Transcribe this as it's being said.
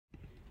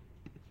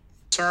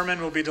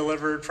Sermon will be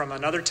delivered from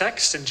another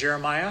text in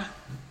Jeremiah.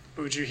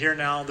 But would you hear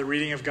now the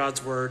reading of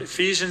God's word?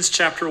 Ephesians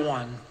chapter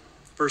 1,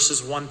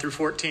 verses 1 through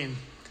 14.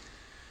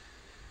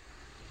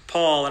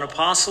 Paul, an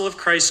apostle of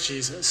Christ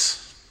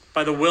Jesus,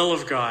 by the will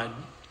of God,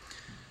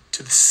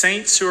 to the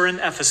saints who are in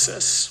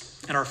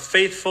Ephesus and are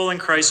faithful in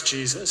Christ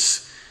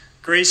Jesus,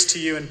 grace to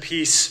you and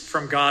peace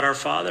from God our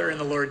Father and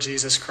the Lord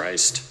Jesus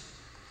Christ.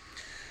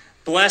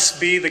 Blessed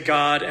be the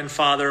God and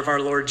Father of our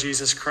Lord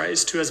Jesus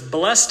Christ, who has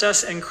blessed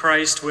us in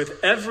Christ with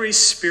every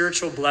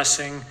spiritual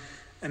blessing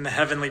in the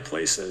heavenly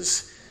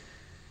places,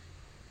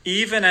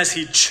 even as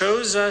he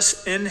chose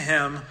us in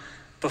him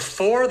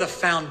before the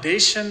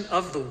foundation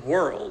of the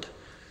world,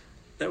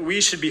 that we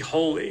should be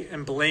holy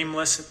and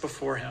blameless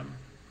before him.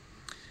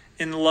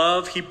 In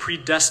love, he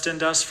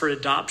predestined us for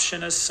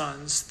adoption as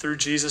sons through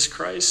Jesus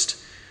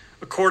Christ,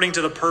 according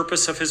to the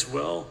purpose of his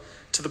will,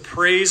 to the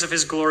praise of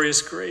his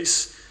glorious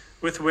grace,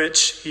 with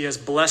which he has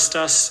blessed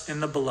us in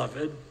the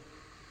beloved.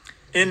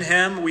 In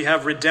him we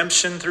have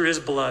redemption through his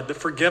blood, the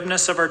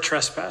forgiveness of our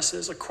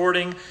trespasses,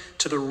 according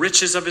to the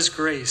riches of his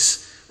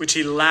grace, which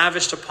he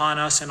lavished upon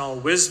us in all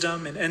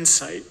wisdom and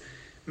insight,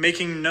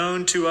 making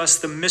known to us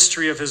the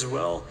mystery of his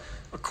will,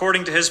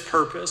 according to his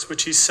purpose,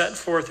 which he set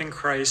forth in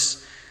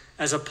Christ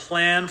as a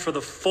plan for the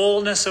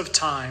fullness of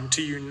time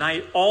to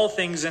unite all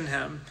things in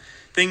him,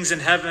 things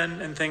in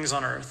heaven and things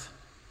on earth.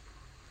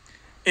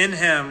 In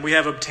him we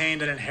have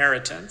obtained an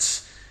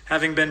inheritance,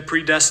 having been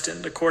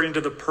predestined according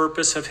to the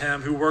purpose of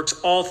him who works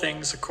all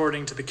things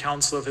according to the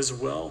counsel of his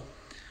will,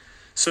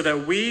 so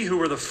that we who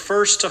were the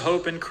first to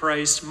hope in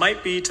Christ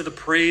might be to the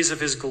praise of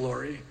his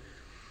glory.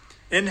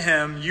 In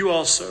him you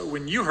also,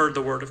 when you heard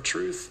the word of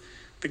truth,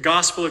 the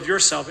gospel of your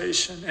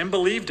salvation, and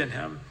believed in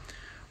him,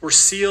 were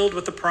sealed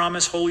with the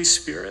promised Holy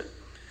Spirit,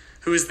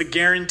 who is the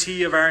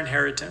guarantee of our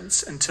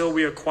inheritance until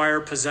we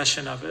acquire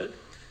possession of it,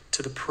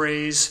 to the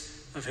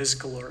praise of his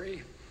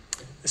glory.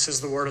 This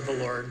is the word of the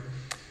Lord.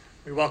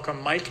 We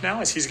welcome Mike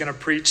now as he's going to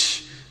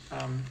preach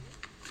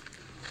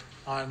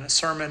on a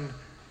sermon,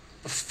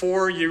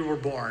 Before You Were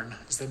Born,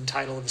 is the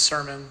title of the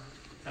sermon,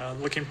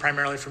 looking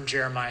primarily from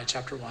Jeremiah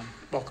chapter 1.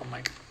 Welcome,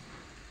 Mike.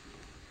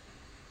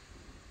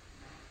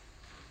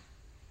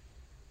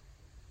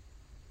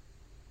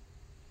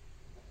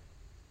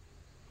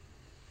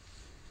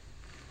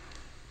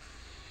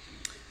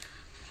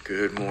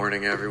 Good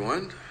morning,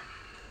 everyone.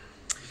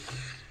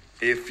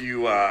 If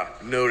you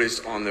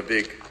noticed on the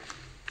big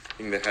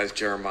thing that has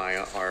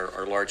Jeremiah,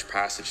 our large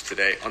passage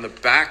today, on the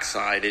back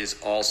side is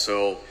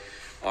also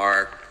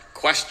our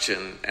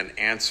question and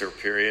answer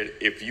period.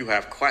 If you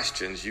have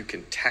questions, you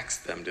can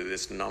text them to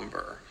this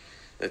number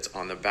that's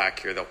on the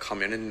back here. They'll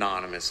come in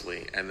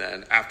anonymously, and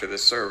then after the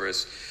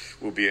service,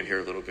 we'll be in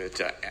here a little bit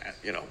to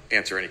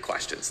answer any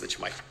questions that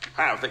you might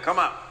have that come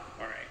up.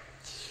 All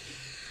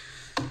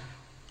right.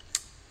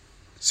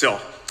 So,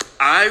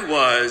 I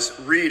was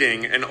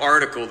reading an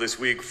article this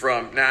week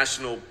from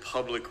National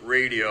Public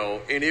Radio,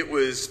 and it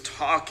was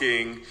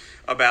talking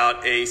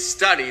about a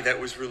study that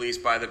was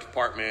released by the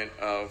Department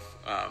of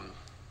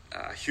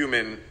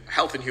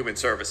Health and Human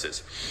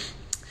Services.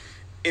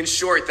 In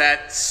short,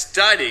 that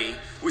study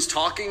was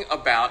talking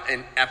about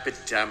an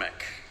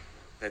epidemic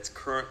that's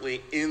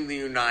currently in the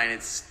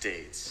United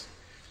States.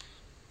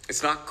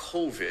 It's not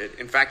COVID.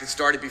 In fact, it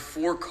started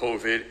before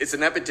COVID. It's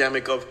an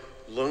epidemic of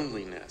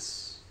loneliness.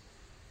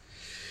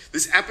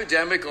 This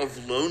epidemic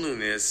of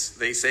loneliness,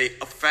 they say,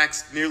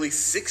 affects nearly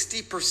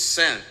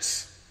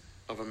 60%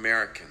 of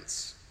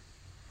Americans.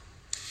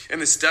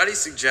 And the study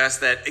suggests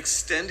that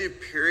extended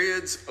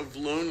periods of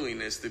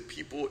loneliness that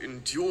people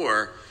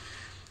endure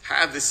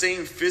have the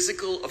same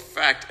physical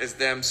effect as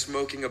them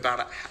smoking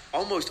about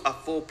almost a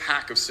full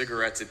pack of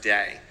cigarettes a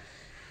day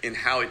in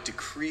how it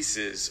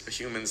decreases a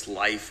human's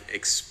life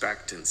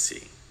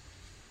expectancy.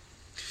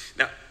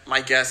 Now, my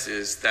guess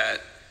is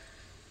that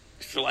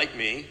if you're like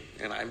me,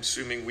 and I'm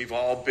assuming we've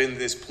all been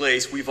this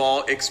place, we've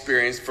all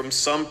experienced from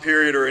some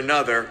period or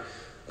another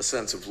a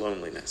sense of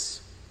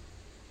loneliness.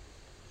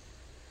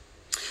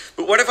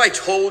 But what if I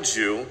told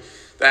you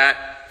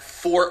that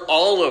for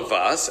all of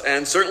us,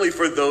 and certainly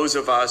for those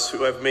of us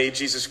who have made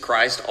Jesus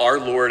Christ our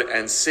Lord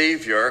and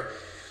Savior,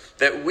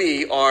 that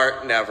we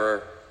are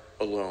never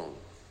alone?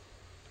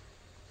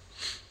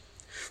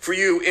 For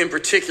you in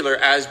particular,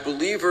 as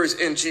believers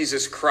in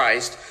Jesus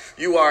Christ,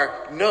 you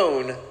are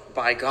known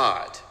by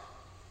God.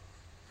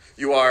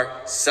 You are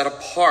set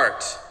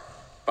apart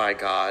by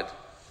God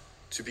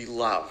to be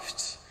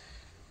loved.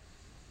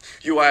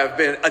 You have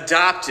been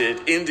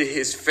adopted into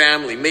his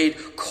family, made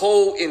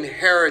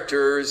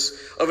co-inheritors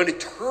of an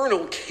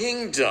eternal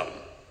kingdom,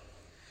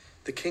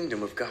 the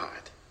kingdom of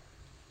God.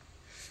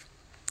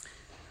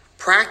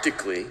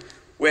 Practically,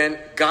 when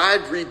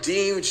God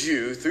redeemed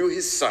you through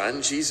his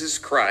Son, Jesus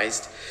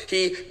Christ,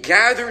 he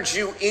gathered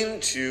you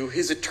into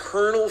his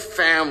eternal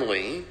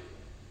family.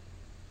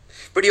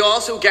 But he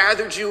also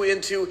gathered you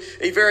into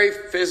a very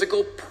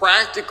physical,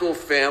 practical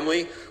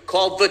family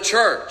called the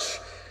church.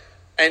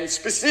 And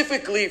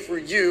specifically for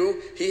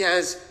you, he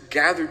has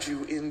gathered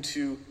you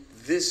into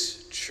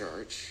this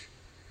church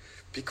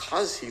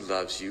because he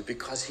loves you,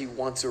 because he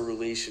wants a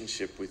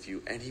relationship with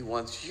you, and he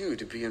wants you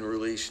to be in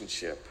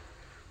relationship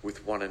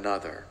with one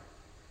another.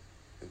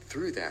 And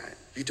through that,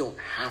 you don't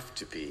have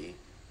to be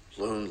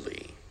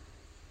lonely.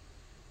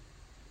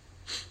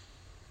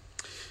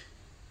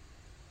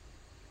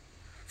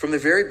 From the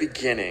very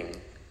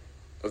beginning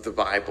of the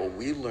Bible,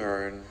 we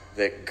learn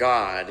that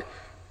God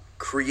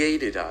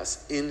created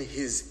us in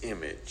his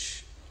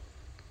image.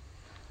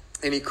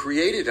 And he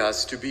created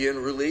us to be in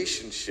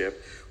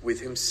relationship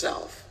with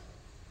himself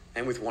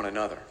and with one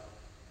another.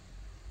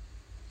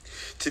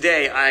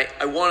 Today,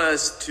 I want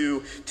us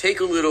to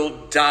take a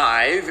little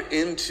dive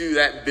into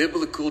that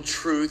biblical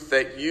truth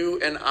that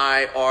you and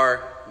I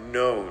are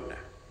known.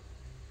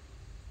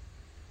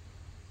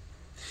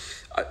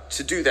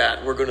 To do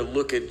that, we're going to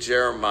look at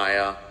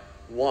Jeremiah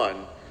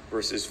 1,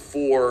 verses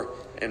 4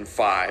 and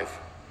 5.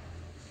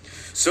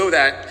 So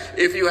that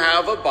if you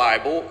have a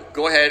Bible,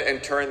 go ahead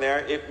and turn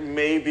there. It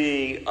may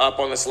be up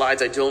on the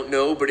slides, I don't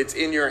know, but it's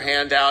in your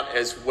handout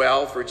as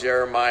well for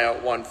Jeremiah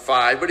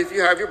 1:5. But if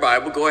you have your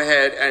Bible, go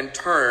ahead and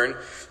turn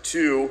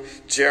to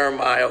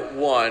Jeremiah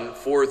 1,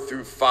 4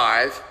 through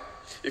 5.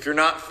 If you're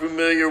not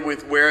familiar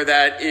with where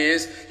that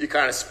is, you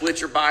kind of split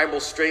your Bible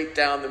straight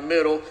down the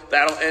middle.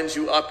 That'll end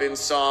you up in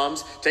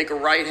Psalms. Take a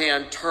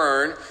right-hand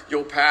turn.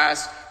 You'll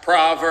pass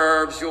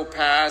Proverbs, you'll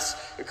pass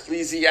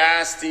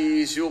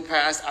Ecclesiastes, you'll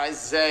pass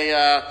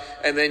Isaiah,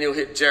 and then you'll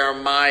hit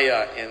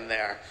Jeremiah in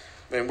there.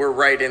 And we're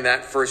right in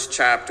that first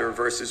chapter,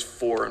 verses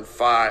 4 and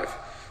 5.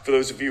 For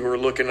those of you who are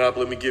looking up,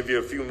 let me give you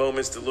a few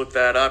moments to look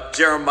that up.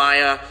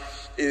 Jeremiah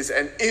is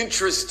an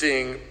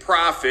interesting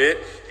prophet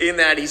in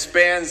that he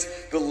spans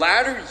the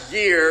latter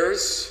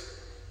years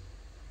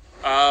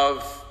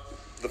of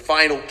the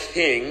final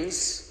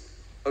kings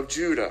of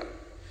Judah.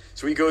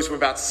 So he goes from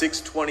about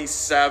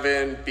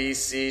 627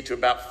 BC to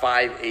about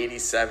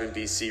 587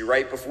 BC,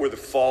 right before the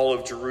fall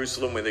of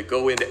Jerusalem, when they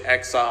go into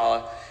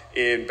exile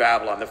in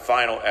Babylon, the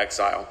final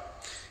exile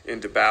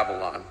into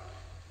Babylon.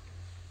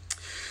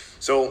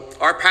 So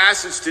our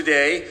passage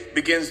today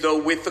begins,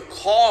 though, with the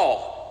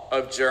call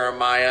of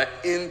Jeremiah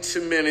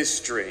into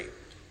ministry.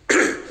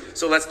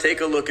 So let's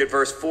take a look at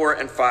verse 4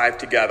 and 5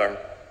 together.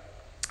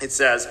 It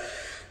says,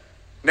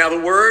 "Now the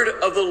word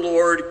of the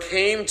Lord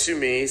came to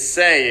me,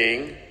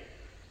 saying,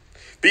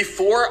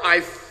 before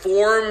I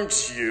formed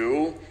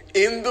you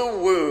in the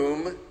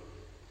womb,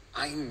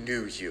 I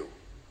knew you.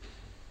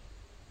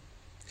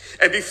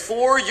 And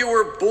before you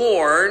were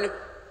born,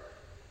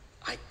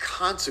 I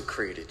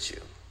consecrated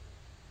you.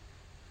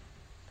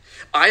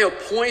 I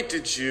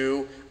appointed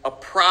you a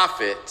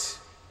prophet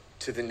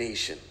to the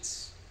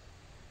nations."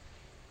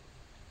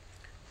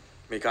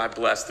 May God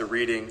bless the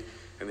reading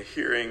and the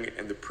hearing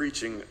and the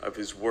preaching of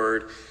his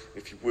word.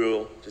 If you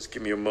will, just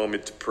give me a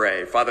moment to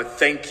pray. Father,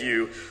 thank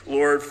you,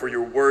 Lord, for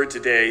your word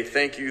today.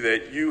 Thank you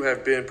that you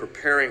have been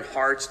preparing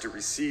hearts to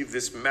receive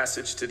this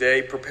message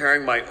today,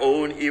 preparing my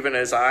own even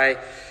as I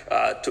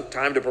took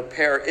time to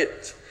prepare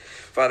it.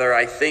 Father,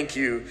 I thank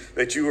you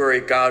that you are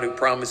a God who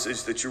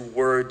promises that your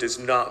word does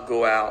not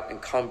go out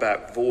and come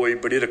back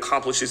void, but it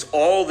accomplishes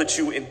all that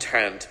you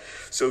intend.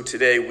 So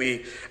today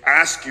we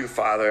ask you,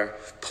 Father,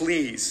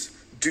 please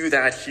do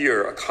that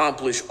here.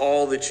 Accomplish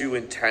all that you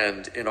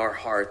intend in our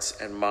hearts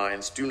and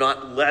minds. Do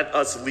not let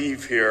us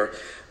leave here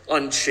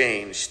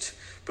unchanged.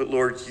 But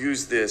Lord,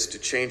 use this to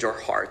change our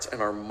hearts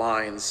and our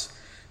minds,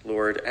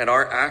 Lord, and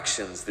our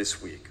actions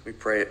this week. We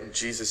pray it in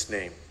Jesus'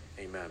 name.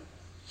 Amen.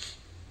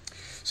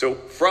 So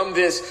from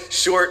this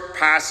short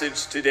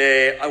passage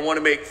today, I want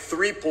to make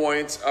 3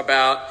 points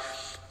about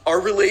our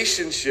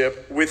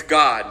relationship with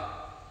God.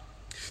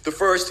 The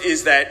first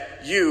is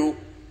that you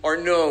are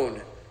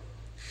known.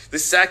 The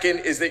second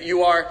is that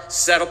you are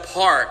set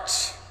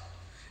apart.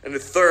 And the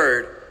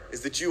third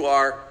is that you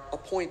are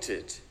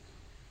appointed.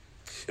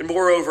 And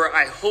moreover,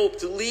 I hope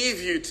to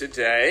leave you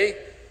today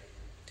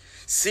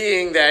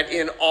seeing that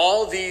in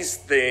all these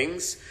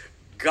things,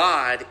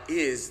 God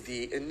is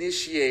the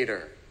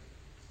initiator.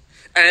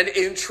 And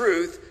in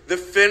truth, the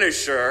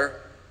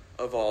finisher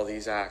of all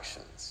these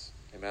actions.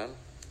 Amen?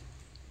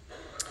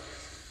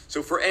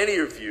 So for any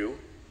of you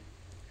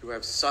who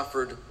have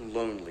suffered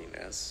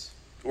loneliness,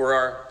 or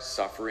are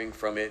suffering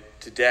from it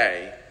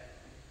today,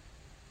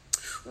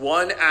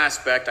 one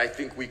aspect I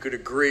think we could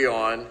agree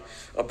on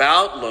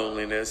about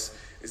loneliness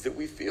is that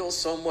we feel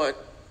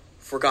somewhat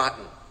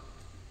forgotten.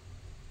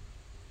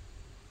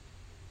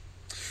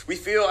 We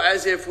feel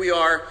as if we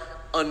are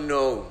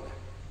unknown.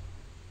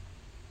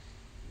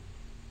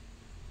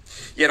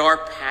 Yet our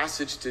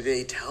passage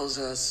today tells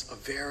us a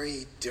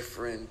very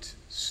different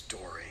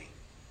story.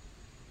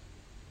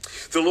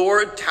 The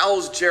Lord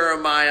tells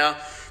Jeremiah,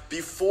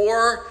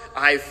 before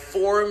I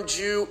formed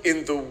you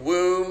in the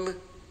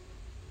womb,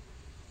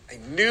 I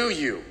knew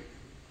you.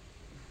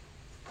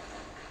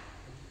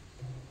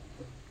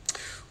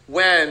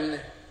 When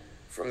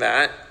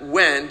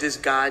does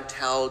God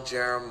tell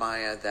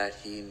Jeremiah that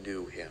he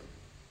knew him?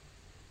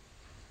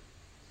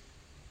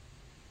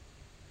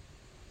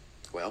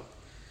 Well,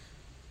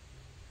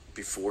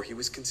 before he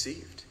was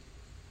conceived.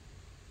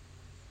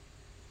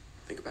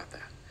 Think about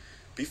that.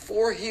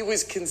 Before he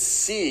was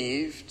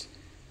conceived,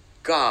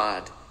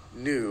 God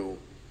knew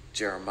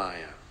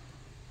Jeremiah.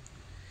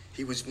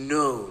 He was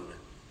known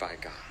by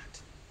God.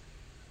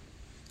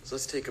 So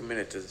let's take a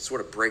minute to sort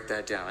of break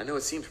that down. I know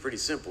it seems pretty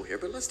simple here,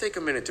 but let's take a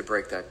minute to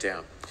break that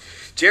down.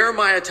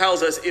 Jeremiah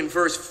tells us in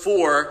verse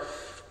 4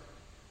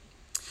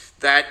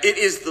 that it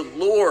is the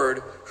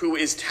Lord who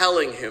is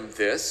telling him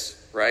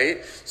this,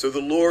 right? So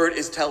the Lord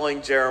is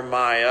telling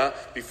Jeremiah,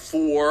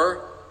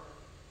 before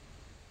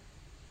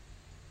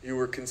you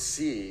were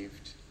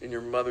conceived in your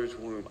mother's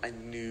womb, I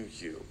knew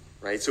you,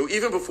 right? So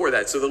even before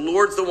that, so the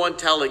Lord's the one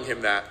telling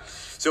him that.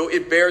 So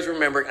it bears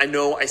remembering. I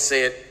know I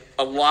say it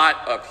a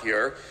lot up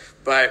here,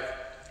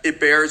 but it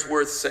bears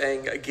worth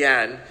saying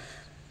again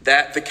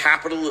that the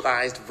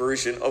capitalized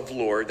version of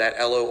Lord, that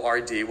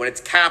L-O-R-D, when it's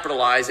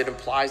capitalized, it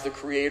implies the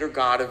creator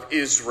God of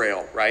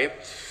Israel, right?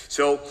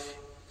 So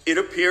it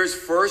appears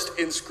first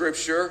in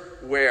Scripture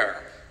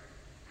where?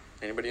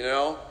 Anybody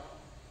know?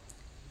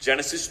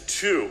 Genesis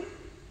 2,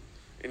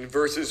 in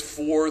verses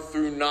 4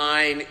 through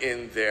 9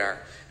 in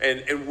there.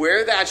 And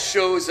where that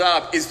shows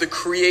up is the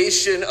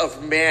creation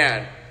of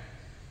man,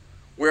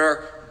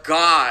 where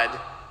God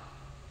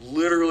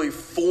literally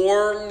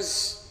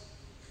forms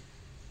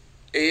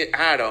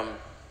Adam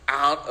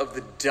out of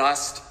the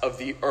dust of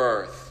the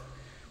earth,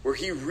 where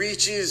he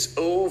reaches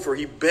over,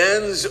 he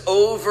bends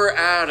over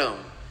Adam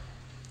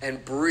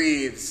and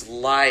breathes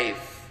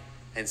life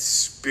and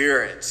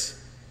spirit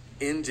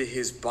into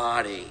his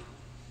body.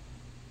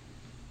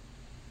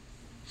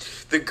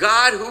 The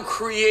God who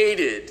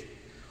created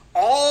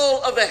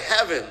all of the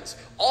heavens,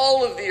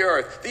 all of the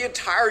earth, the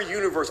entire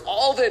universe,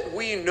 all that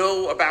we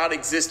know about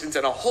existence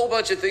and a whole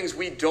bunch of things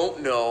we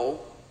don't know,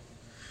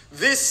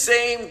 this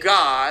same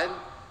God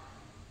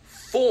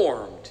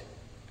formed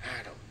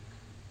Adam,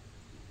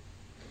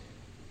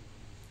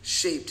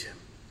 shaped him,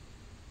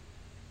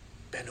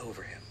 bent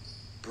over him,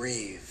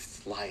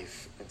 breathed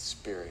life and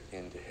spirit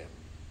into him.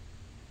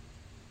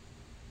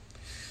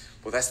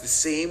 Well, that's the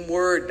same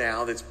word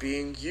now that's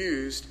being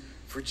used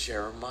for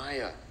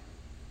Jeremiah.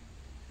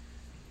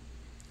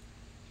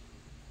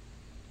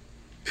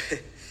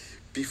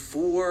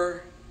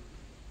 Before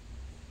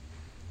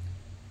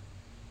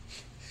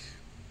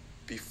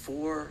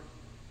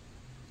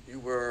you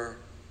were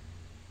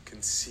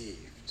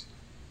conceived,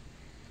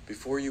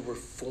 before you were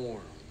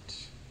formed,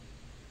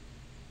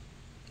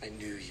 I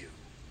knew you.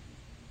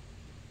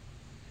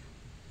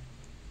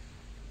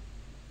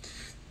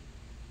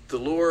 The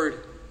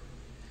Lord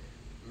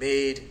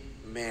made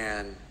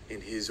man in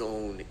his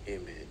own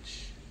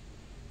image,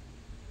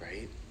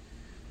 right?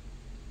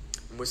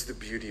 And what's the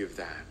beauty of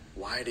that?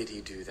 Why did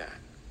he do that?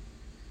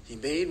 He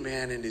made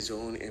man in his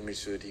own image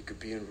so that he could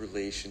be in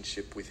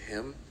relationship with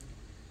him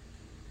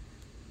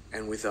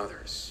and with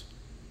others.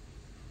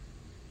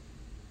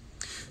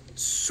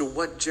 So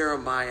what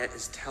Jeremiah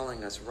is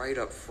telling us right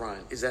up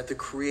front is that the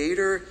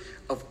creator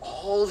of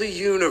all the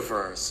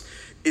universe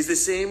is the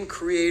same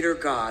creator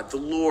God, the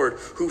Lord,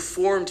 who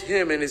formed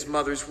him in his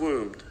mother's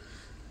womb.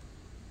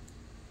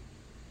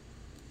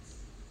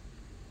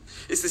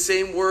 It's the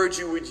same word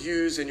you would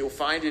use, and you'll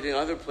find it in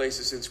other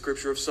places in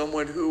Scripture, of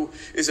someone who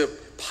is a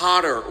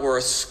potter or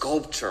a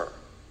sculptor.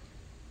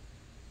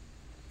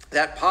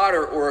 That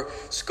potter or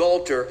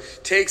sculptor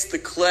takes the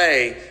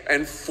clay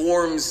and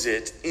forms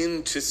it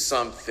into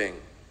something.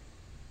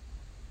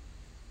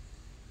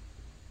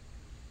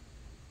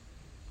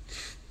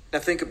 Now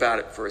think about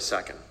it for a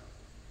second.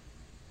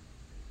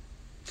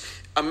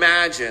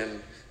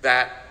 Imagine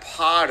that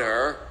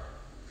potter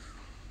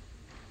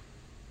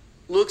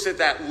looks at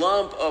that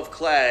lump of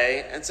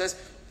clay and says,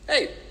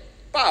 "Hey,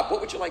 Bob,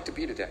 what would you like to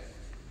be today?"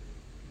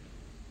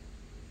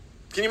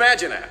 Can you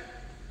imagine that?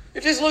 He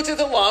just looks at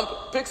the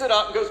lump, picks it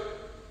up, and goes,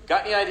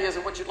 "Got any ideas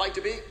of what you'd like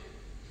to be?"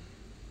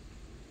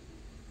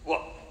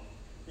 Well,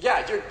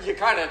 yeah, you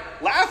kind of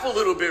laugh a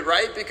little bit,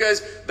 right?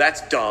 Because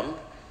that's dumb.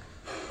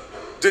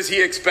 Does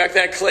he expect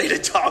that clay to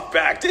talk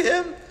back to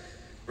him?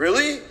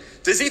 Really?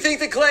 Does he think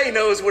the clay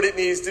knows what it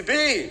needs to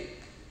be?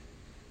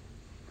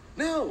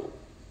 No.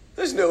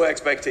 There's no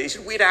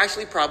expectation. We'd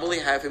actually probably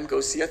have him go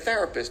see a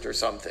therapist or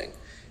something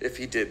if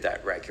he did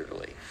that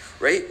regularly,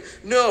 right?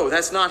 No,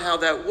 that's not how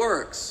that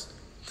works.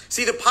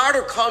 See, the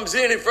potter comes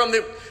in, and from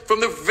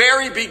the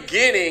very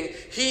beginning,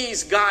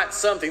 he's got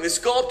something. The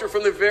sculptor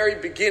from the very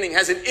beginning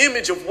has an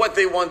image of what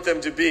they want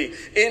them to be.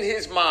 In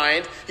his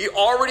mind, he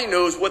already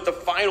knows what the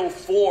final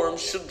form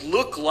should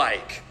look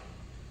like.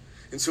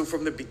 And so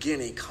from the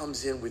beginning, he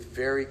comes in with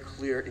very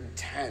clear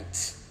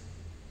intent.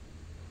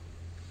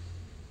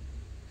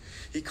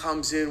 He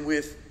comes in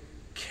with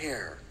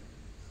care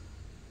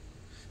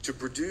to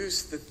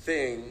produce the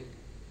thing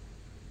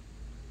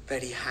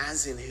that he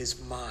has in his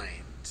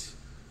mind.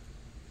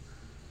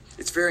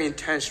 It's very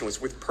intentional. It's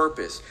with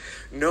purpose.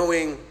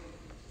 Knowing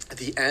at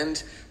the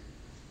end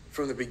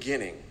from the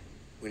beginning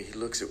when he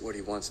looks at what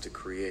he wants to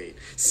create.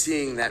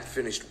 Seeing that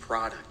finished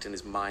product in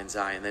his mind's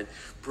eye and then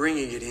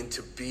bringing it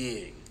into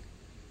being.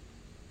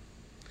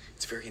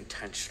 It's very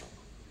intentional.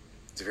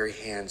 It's very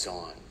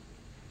hands-on.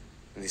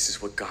 And this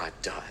is what God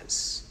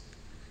does.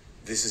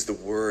 This is the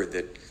word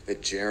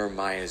that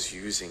Jeremiah is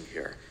using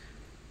here.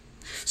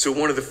 So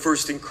one of the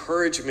first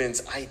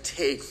encouragements I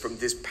take from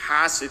this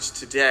passage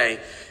today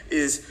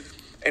is,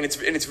 and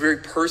it's very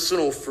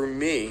personal for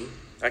me,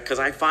 because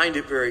I find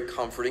it very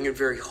comforting and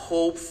very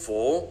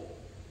hopeful,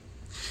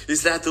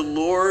 is that the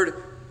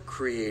Lord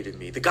created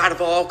me. The God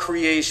of all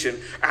creation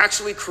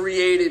actually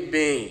created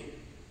me.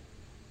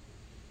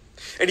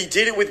 And he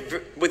did it with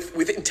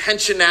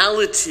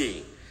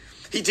intentionality.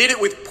 He did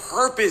it with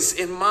purpose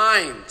in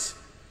mind.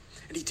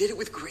 And he did it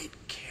with great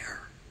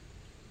care.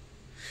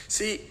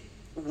 See,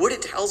 what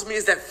it tells me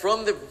is that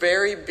from the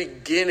very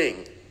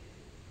beginning,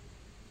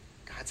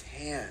 God's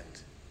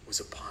hand was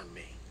upon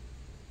me.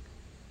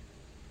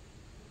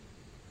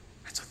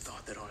 That's a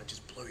thought that ought to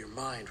just blow your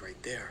mind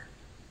right there.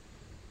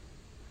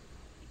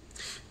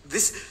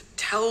 This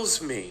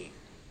tells me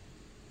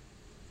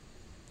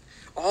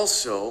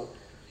also,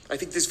 I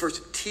think this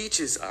verse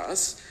teaches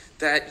us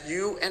that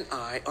you and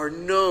I are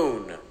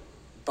known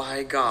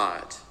by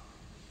God.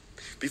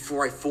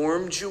 Before I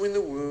formed you in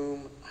the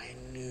womb, I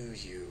knew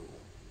you.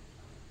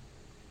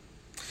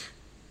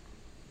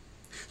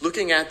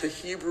 Looking at the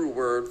Hebrew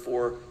word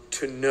for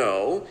to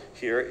know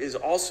here is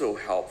also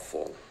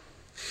helpful.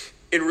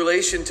 In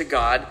relation to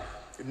God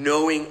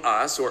knowing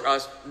us, or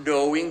us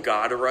knowing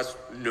God, or us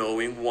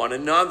knowing one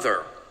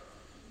another.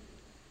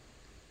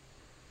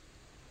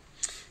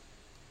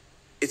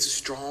 It's a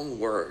strong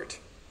word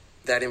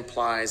that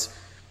implies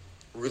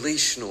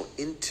relational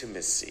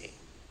intimacy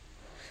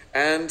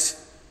and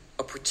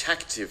a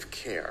protective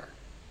care.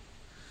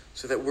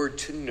 So that word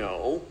to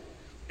know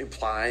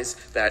implies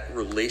that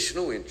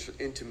relational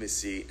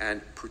intimacy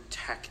and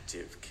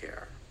protective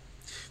care.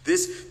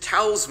 This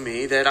tells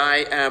me that I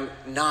am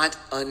not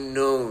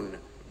unknown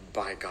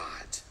by God,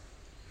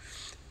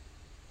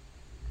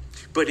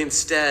 but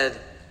instead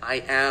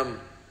I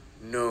am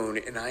known,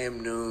 and I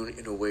am known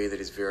in a way that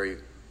is very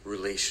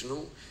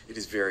relational, it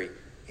is very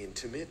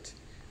intimate,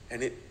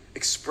 and it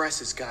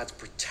expresses God's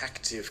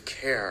protective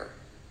care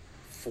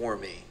for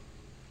me.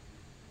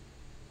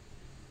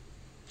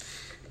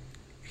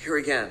 Here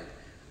again,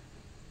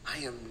 I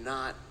am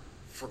not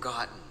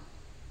forgotten.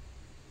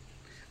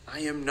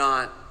 I am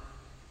not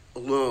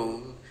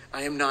alone.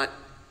 I am not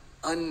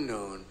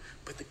unknown.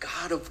 But the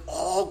God of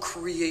all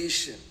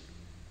creation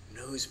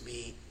knows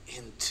me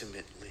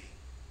intimately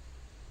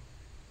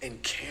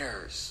and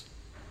cares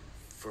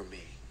for me.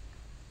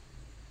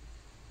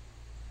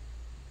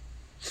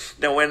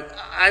 Now, when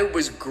I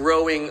was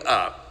growing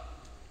up,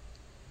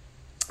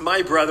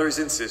 my brothers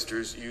and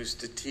sisters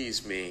used to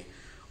tease me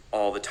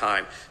all the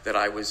time that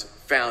I was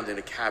found in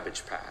a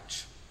cabbage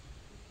patch,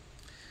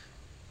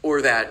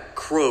 or that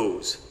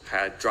crows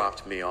had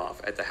dropped me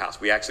off at the house.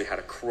 We actually had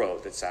a crow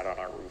that sat on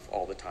our roof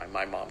all the time.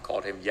 My mom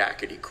called him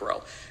Yakety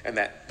Crow, and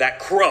that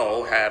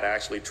crow had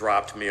actually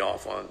dropped me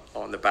off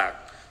on the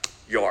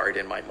backyard,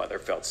 and my mother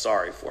felt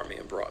sorry for me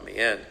and brought me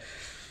in.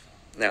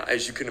 Now,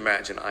 as you can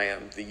imagine, I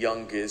am the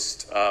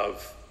youngest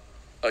of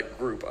a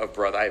group of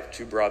brothers. I have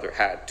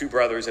had two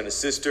brothers and a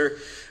sister.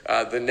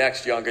 The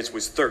next youngest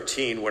was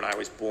 13 when I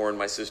was born.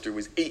 My sister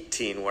was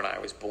 18 when I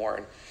was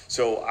born.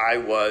 So I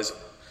was,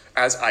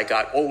 as I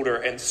got older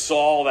and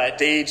saw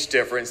that age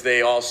difference,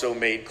 they also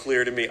made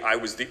clear to me I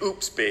was the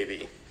oops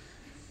baby.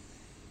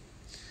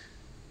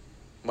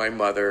 My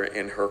mother,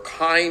 in her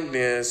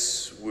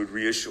kindness, would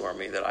reassure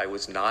me that I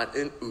was not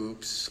an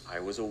oops. I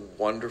was a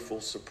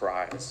wonderful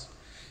surprise.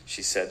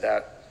 She said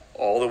that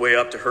all the way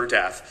up to her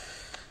death.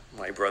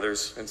 My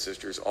brothers and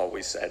sisters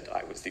always said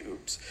I was the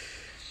oops.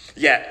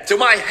 Yet, to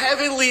my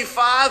heavenly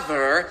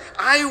Father,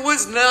 I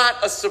was not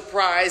a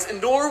surprise,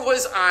 and nor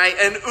was I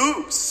an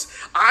oops.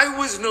 I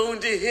was known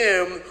to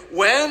him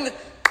when?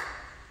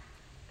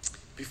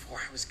 Before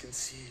I was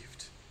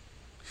conceived.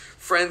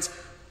 Friends,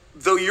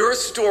 though your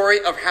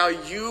story of how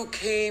you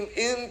came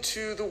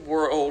into the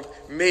world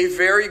may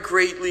vary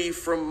greatly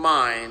from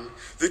mine,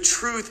 the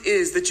truth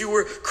is that you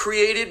were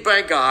created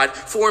by God,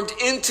 formed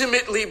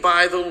intimately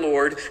by the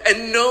Lord,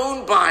 and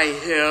known by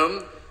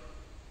him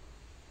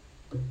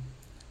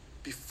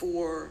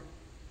before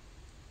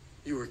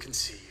you were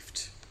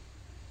conceived.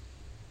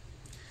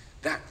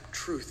 That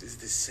truth is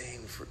the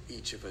same for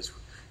each of us.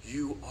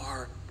 You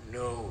are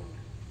known.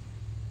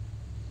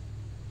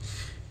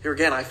 Here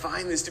again, I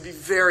find this to be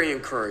very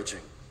encouraging.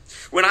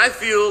 When I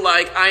feel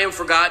like I am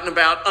forgotten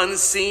about,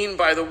 unseen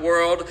by the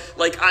world,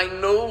 like I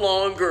no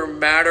longer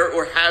matter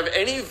or have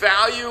any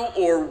value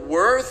or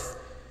worth,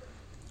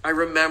 I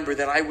remember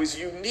that I was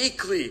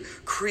uniquely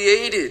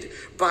created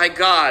by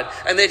God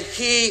and that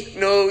he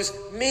knows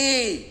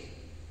me.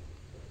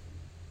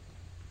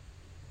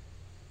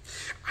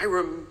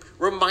 I'm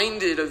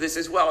reminded of this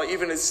as well,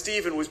 even as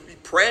Stephen was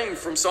praying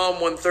from Psalm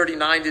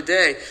 139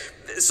 today.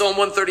 Psalm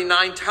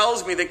 139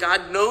 tells me that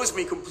God knows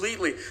me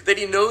completely, that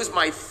he knows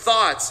my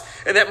thoughts,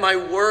 and that my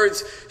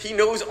words, he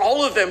knows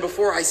all of them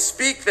before I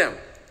speak them.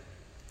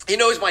 He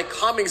knows my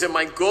comings and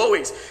my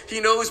goings. He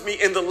knows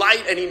me in the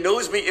light and he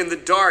knows me in the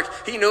dark.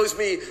 He knows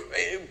me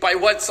by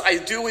what I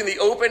do in the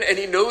open, and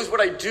he knows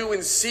what I do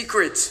in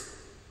secret.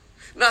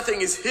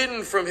 Nothing is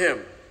hidden from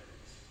him.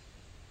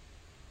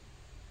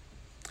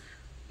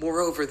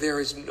 Moreover, there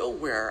is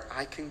nowhere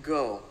I can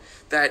go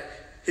that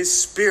his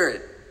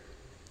Spirit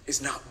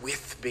is not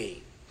with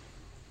me.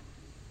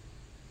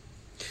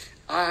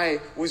 I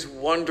was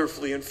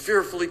wonderfully and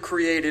fearfully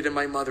created in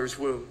my mother's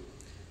womb.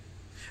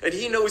 And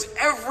he knows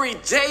every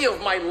day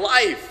of my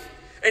life.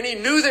 And he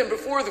knew them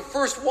before the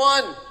first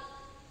one.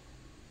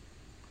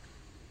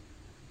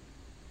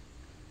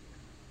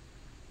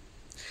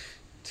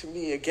 To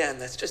me, again,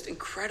 that's just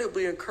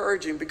incredibly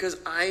encouraging because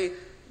I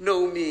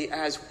know me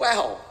as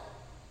well.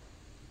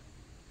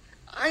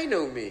 I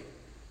know me.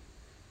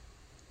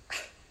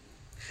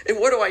 And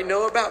what do I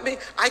know about me?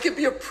 I could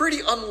be a pretty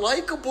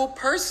unlikable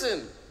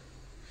person.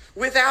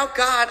 Without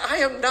God, I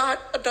am not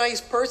a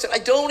nice person. I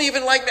don't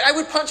even like me. I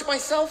would punch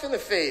myself in the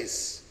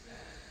face.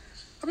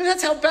 I mean,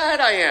 that's how bad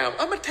I am.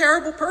 I'm a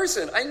terrible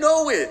person. I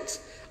know it.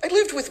 I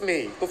lived with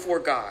me before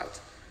God.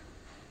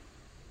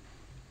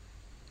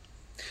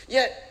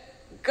 Yet,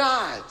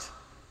 God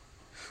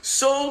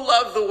so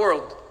loved the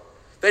world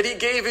that he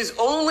gave his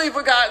only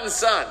begotten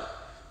Son,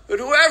 that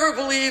whoever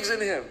believes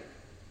in him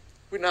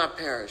would not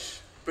perish,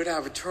 but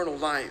have eternal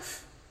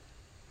life.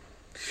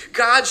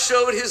 God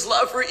showed his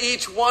love for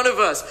each one of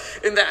us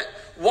in that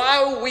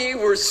while we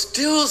were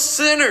still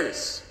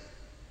sinners,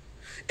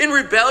 in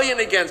rebellion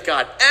against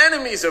God,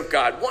 enemies of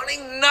God,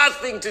 wanting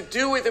nothing to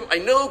do with him. I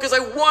know because I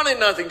wanted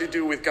nothing to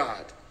do with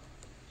God.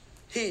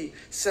 He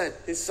sent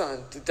his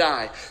Son to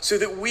die so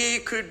that we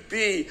could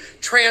be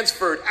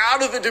transferred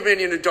out of the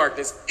dominion of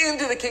darkness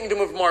into the kingdom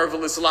of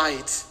marvelous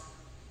light.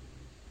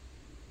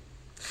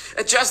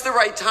 At just the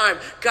right time,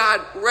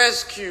 God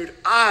rescued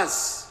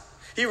us.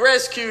 He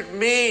rescued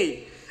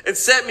me and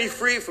set me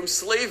free from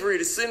slavery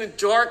to sin and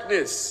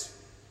darkness.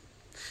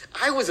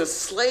 I was a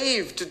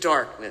slave to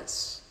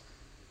darkness.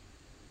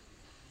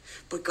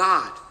 But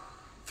God,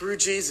 through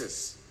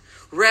Jesus,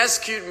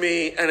 rescued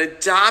me and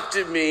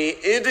adopted me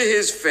into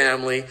his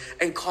family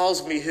and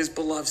calls me his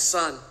beloved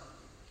Son.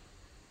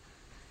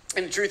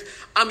 And in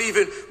truth, I'm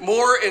even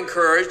more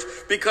encouraged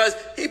because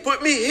he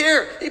put me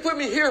here. He put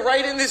me here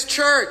right in this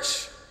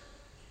church.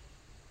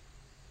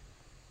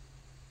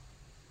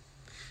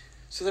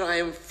 So that I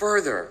am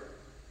further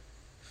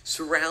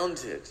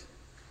surrounded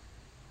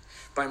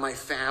by my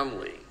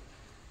family.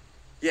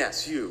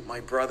 Yes, you, my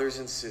brothers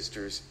and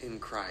sisters in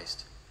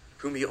Christ,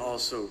 whom he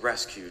also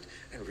rescued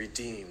and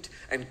redeemed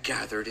and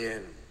gathered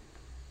in.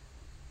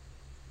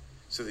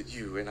 So that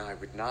you and I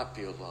would not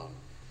be alone.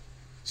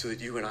 So that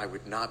you and I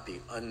would not be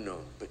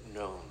unknown, but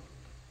known.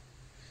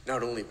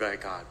 Not only by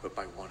God, but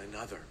by one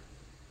another.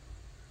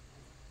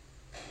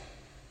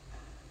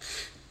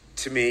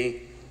 To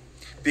me,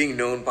 being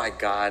known by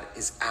God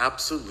is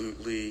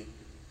absolutely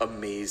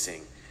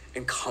amazing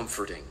and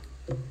comforting.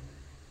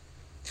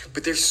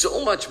 But there's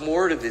so much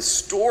more to this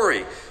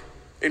story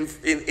in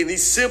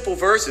these simple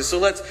verses. So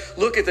let's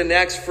look at the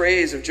next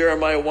phrase of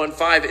Jeremiah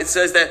 1:5. It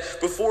says that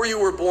before you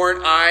were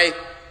born, I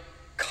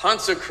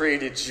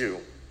consecrated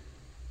you.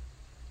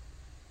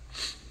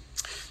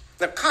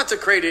 Now,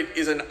 consecrated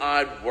is an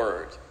odd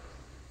word.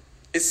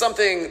 It's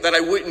something that I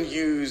wouldn't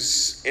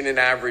use in an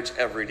average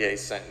everyday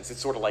sentence.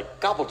 It's sort of like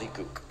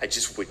gobbledygook. I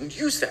just wouldn't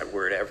use that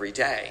word every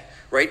day,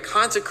 right?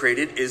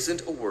 Consecrated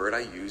isn't a word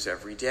I use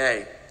every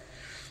day.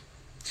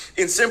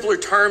 In simpler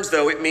terms,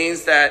 though, it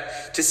means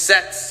that to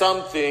set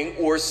something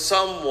or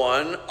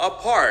someone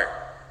apart.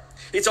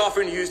 It's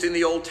often used in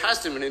the Old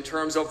Testament in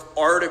terms of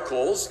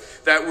articles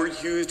that were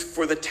used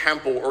for the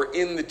temple or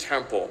in the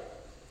temple,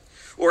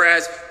 or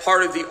as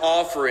part of the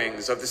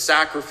offerings of the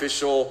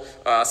sacrificial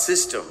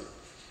system.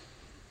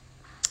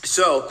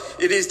 So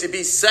it is to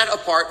be set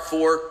apart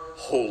for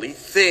holy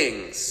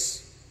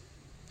things,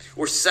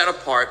 or set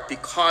apart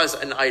because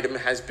an item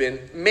has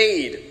been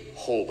made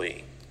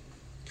holy.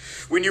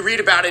 When you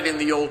read about it in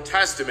the Old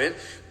Testament,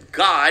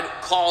 God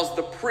calls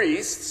the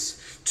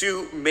priests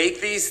to make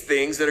these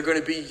things that are going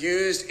to be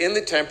used in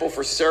the temple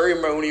for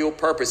ceremonial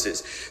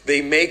purposes.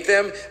 They make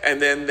them,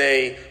 and then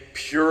they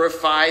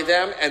purify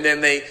them, and then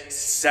they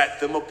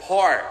set them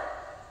apart.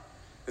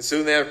 And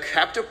so they're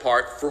kept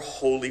apart for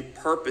holy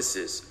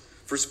purposes,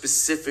 for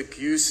specific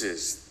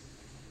uses.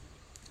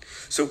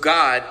 So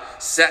God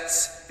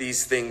sets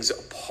these things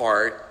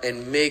apart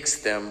and makes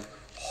them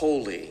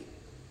holy.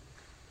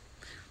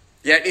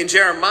 Yet in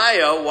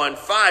Jeremiah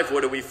 1:5,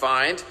 what do we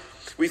find?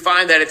 We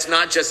find that it's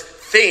not just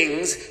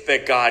things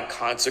that God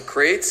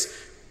consecrates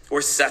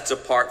or sets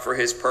apart for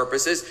his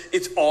purposes.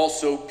 It's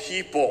also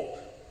people.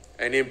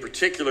 And in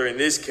particular, in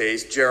this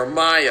case,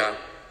 Jeremiah.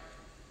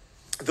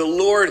 The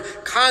Lord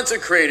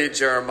consecrated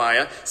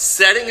Jeremiah,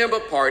 setting him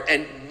apart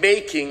and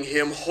making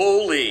him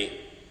holy.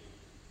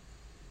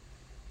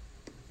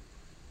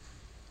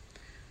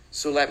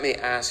 So let me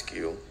ask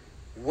you,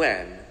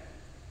 when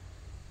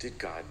did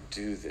God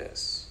do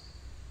this?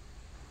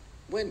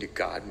 When did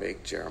God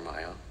make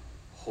Jeremiah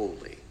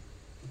holy?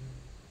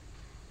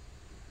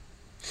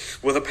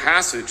 Well, the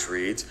passage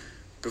reads,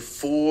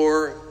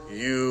 before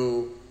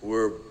you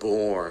were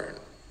born,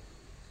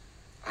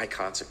 I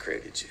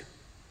consecrated you.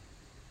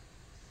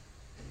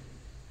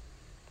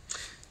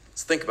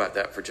 Let's think about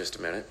that for just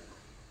a minute.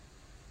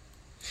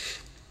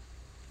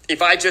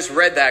 If I just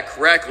read that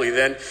correctly,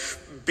 then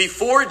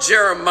before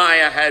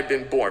Jeremiah had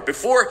been born,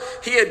 before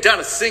he had done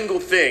a single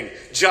thing,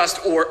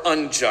 just or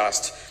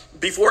unjust,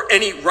 before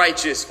any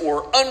righteous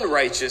or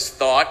unrighteous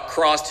thought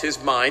crossed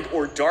his mind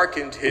or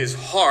darkened his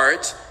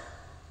heart,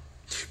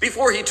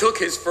 before he took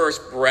his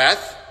first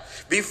breath,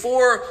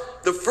 before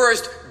the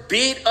first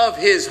beat of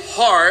his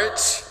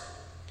heart,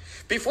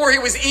 before he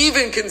was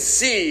even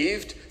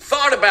conceived,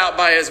 thought about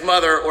by his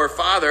mother or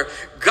father,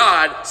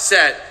 God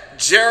set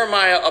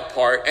Jeremiah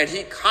apart and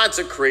he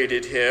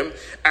consecrated him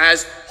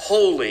as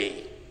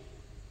holy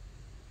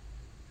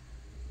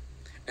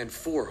and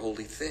for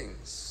holy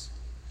things.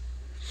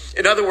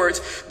 In other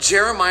words,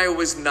 Jeremiah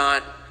was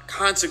not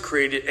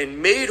consecrated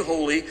and made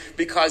holy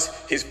because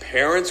his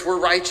parents were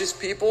righteous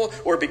people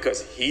or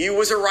because he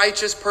was a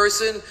righteous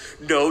person.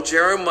 No,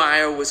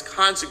 Jeremiah was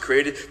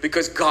consecrated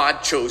because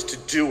God chose to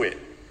do it.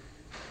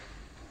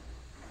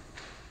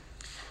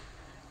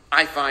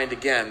 I find,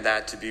 again,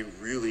 that to be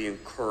really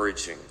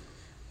encouraging.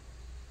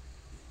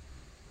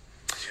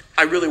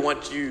 I really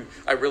want to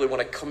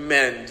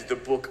commend the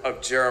book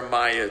of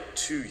Jeremiah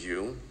to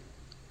you.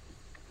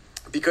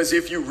 Because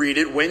if you read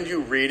it, when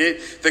you read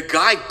it, the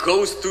guy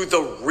goes through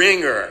the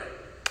ringer.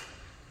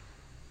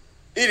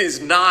 It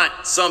is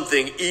not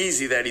something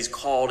easy that he's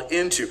called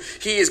into.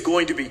 He is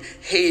going to be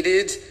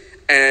hated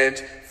and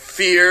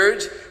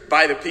feared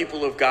by the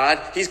people of God.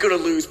 He's going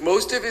to lose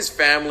most of his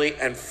family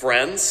and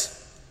friends.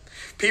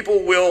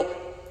 People will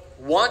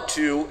want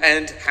to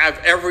and have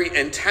every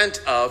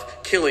intent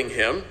of killing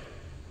him.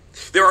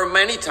 There are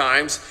many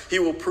times he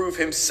will prove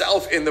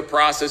himself in the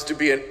process to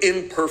be an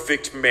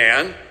imperfect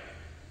man.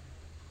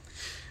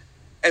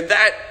 And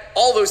that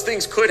all those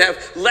things could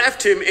have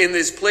left him in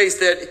this place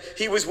that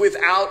he was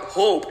without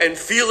hope and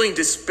feeling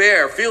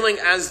despair, feeling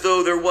as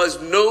though there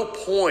was no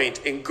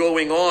point in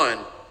going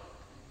on.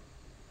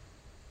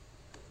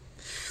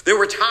 There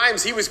were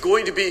times he was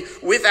going to be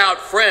without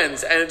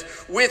friends and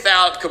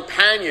without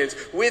companions,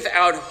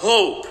 without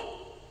hope,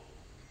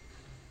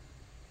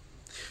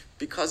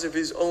 because of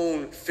his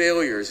own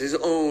failures, his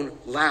own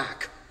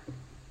lack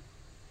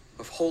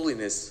of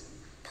holiness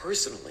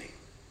personally.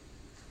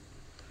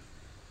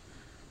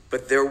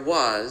 But there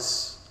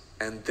was,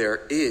 and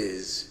there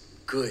is,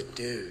 good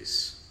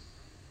news.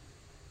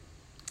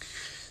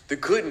 The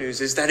good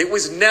news is that it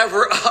was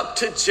never up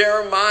to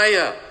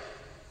Jeremiah.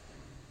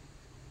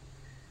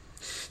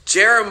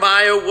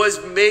 Jeremiah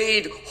was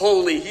made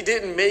holy. He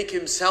didn't make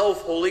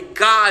himself holy.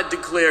 God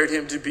declared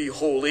him to be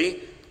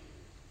holy.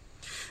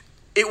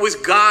 It was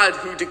God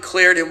who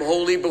declared him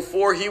holy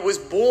before he was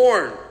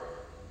born.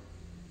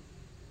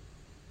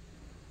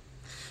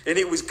 And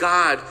it was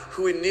God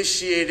who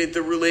initiated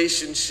the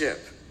relationship.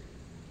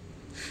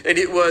 And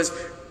it was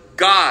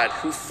God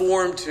who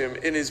formed him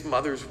in his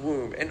mother's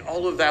womb. And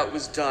all of that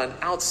was done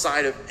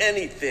outside of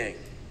anything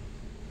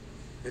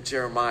that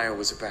Jeremiah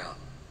was about.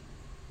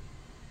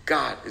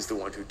 God is the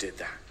one who did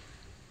that.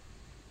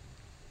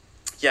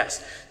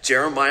 Yes,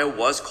 Jeremiah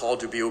was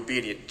called to be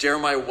obedient.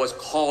 Jeremiah was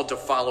called to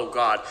follow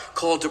God,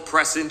 called to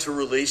press into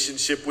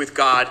relationship with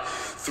God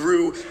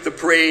through the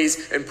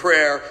praise and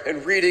prayer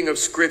and reading of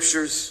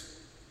scriptures.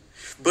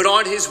 But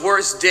on his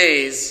worst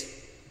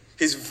days,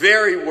 his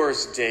very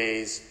worst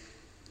days,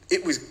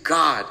 it was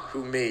God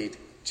who made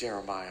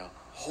Jeremiah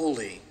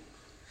holy.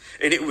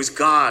 And it was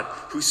God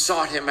who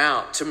sought him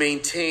out to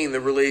maintain the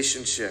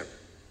relationship.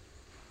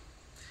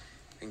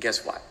 And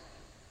guess what?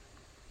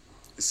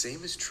 The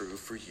same is true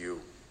for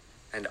you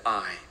and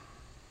I.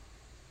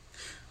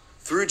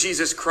 Through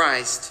Jesus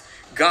Christ,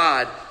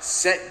 God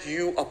set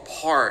you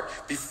apart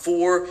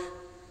before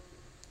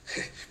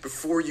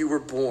you were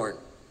born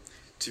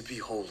to be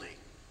holy.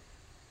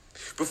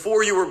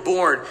 Before you were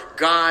born,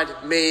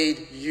 God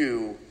made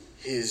you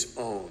his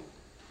own.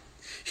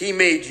 He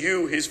made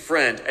you his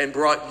friend and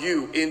brought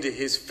you into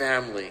his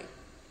family.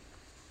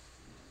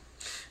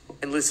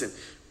 And listen,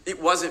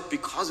 it wasn't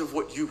because of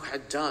what you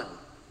had done.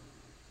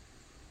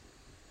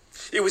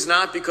 It was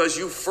not because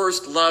you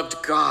first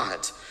loved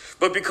God,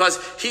 but because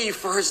he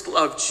first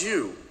loved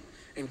you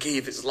and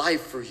gave his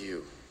life for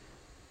you.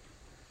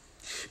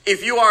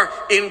 If you are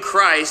in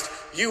Christ,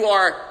 you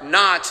are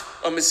not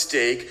a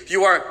mistake.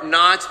 You are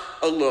not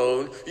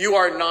alone. You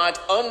are not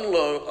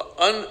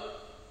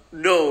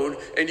unknown,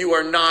 and you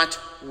are not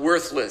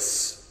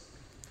worthless.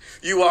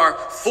 You are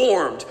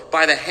formed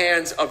by the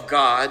hands of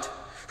God,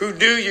 who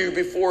knew you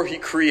before he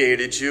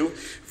created you.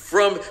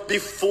 From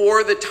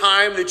before the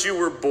time that you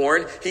were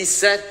born, he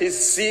set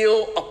his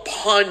seal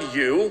upon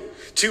you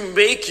to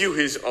make you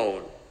his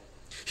own,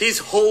 his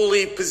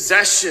holy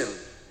possession,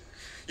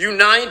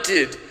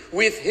 united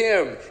with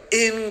him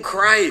in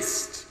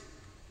Christ,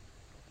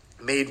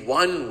 made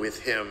one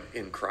with him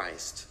in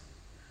Christ.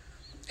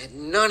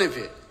 And none of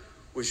it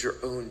was your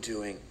own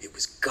doing. It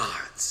was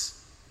God's.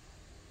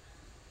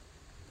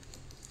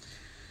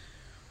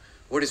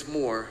 What is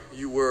more,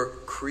 you were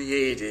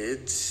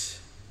created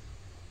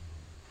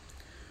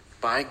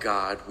by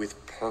God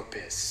with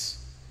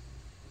purpose.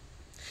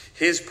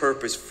 His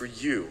purpose for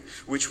you,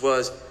 which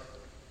was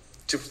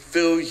to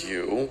fill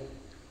you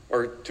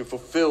or to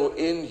fulfill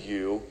in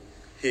you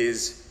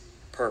his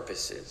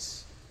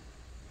purposes.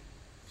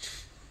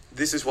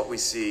 This is what we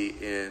see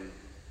in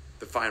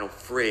the final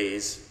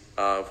phrase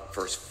of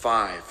verse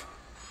 5.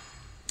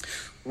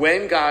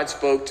 When God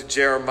spoke to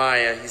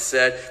Jeremiah, he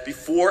said,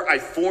 "Before I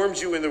formed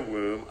you in the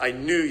womb, I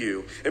knew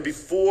you. And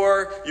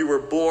before you were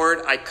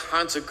born, I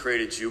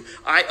consecrated you.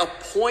 I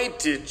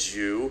appointed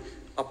you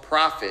a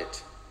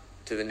prophet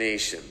to the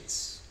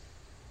nations."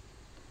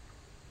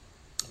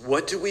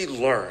 What do we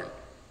learn?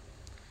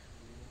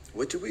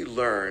 What do we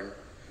learn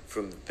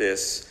from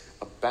this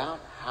about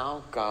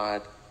how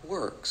God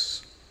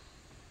works?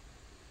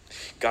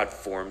 God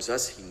forms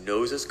us, he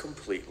knows us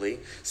completely,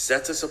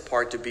 sets us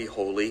apart to be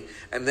holy,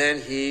 and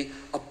then he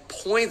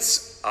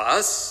appoints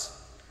us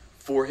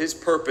for his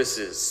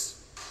purposes.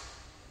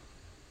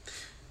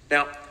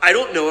 Now, I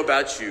don't know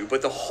about you,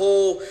 but the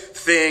whole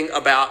thing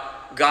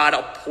about God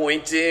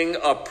appointing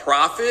a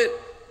prophet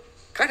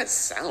kind of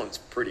sounds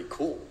pretty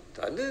cool,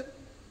 doesn't it?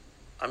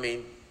 I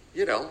mean,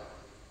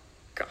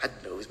 God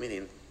knows,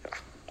 meaning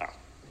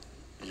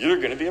you're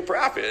going to be a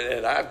prophet,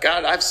 and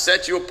I've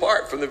set you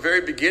apart from the very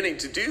beginning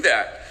to do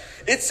that.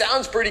 It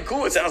sounds pretty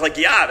cool. It sounds like,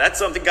 yeah, that's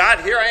something. God,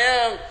 here I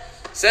am.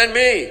 Send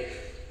me.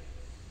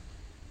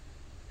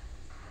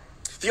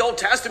 The Old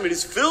Testament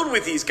is filled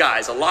with these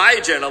guys,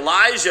 Elijah and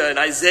Elijah and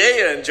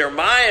Isaiah and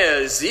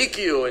Jeremiah,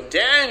 Ezekiel and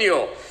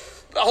Daniel.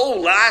 The whole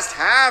last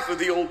half of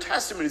the Old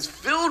Testament is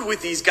filled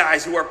with these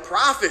guys who are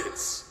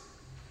prophets.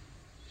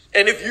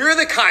 And if you're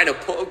the kind of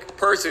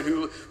person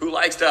who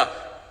likes to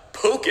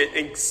poke it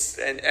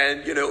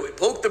and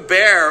poke the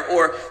bear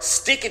or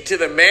stick it to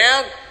the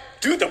man,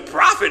 dude, the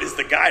prophet is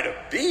the guy to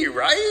be,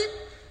 right?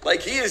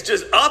 Like, he is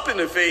just up in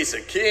the face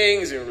of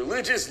kings and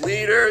religious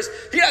leaders.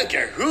 He doesn't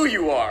care who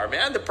you are,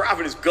 man. The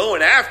prophet is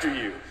going after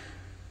you.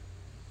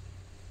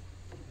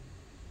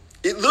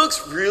 It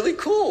looks really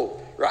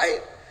cool,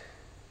 right?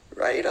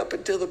 Right up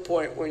until the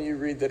point when you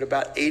read that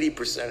about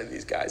 80% of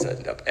these guys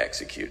end up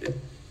executed.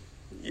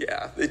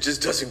 Yeah, it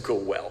just doesn't go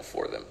well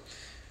for them.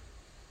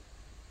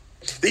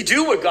 They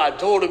do what God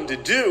told them to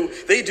do.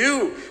 They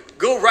do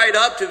go right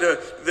up to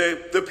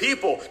the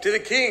people, to the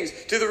kings,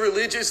 to the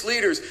religious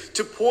leaders,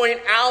 to point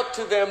out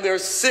to them their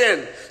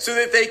sin so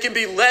that they can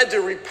be led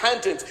to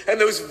repentance. And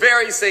those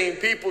very same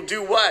people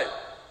do what?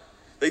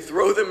 They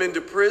throw them into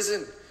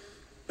prison.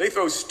 They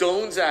throw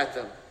stones at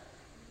them.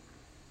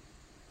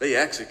 They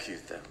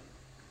execute them.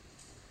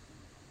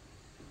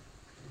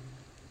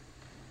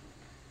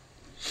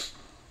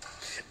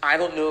 I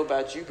don't know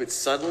about you, but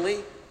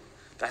suddenly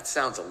that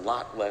sounds a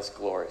lot less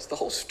glorious. The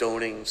whole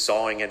stoning,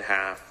 sawing in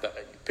half,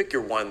 pick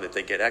your one that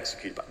they get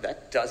executed by.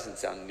 That doesn't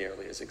sound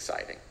nearly as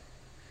exciting.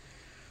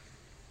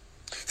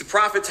 The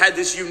prophets had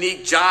this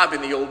unique job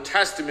in the Old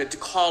Testament to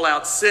call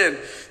out sin.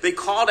 They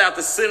called out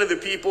the sin of the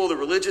people, the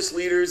religious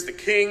leaders, the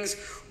kings.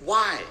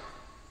 Why?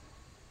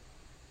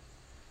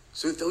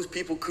 So that those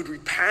people could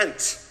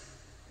repent.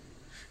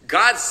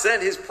 God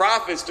sent his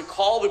prophets to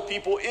call the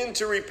people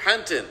into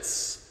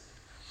repentance.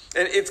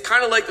 And it's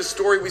kind of like the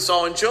story we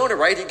saw in Jonah,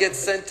 right? He gets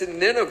sent to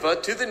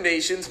Nineveh, to the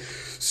nations,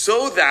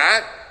 so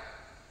that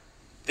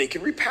they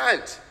can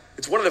repent.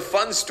 It's one of the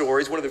fun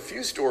stories, one of the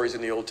few stories in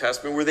the Old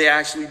Testament where they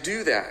actually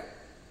do that.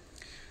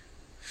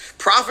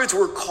 Prophets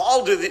were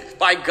called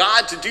by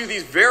God to do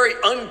these very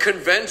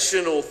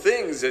unconventional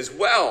things as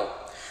well.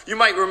 You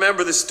might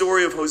remember the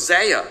story of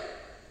Hosea,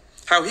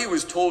 how he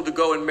was told to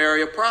go and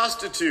marry a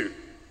prostitute.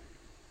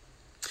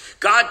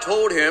 God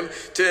told him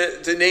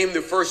to name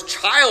the first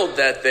child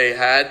that they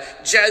had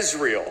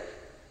Jezreel,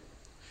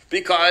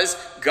 because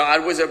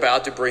God was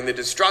about to bring the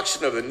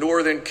destruction of the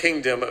northern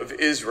kingdom of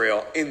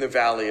Israel in the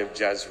valley of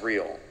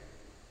Jezreel.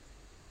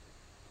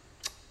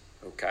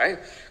 Okay,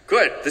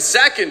 good. The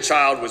second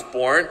child was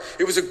born.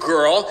 It was a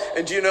girl,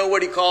 and do you know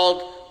what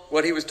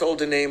he was told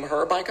to name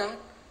her by God?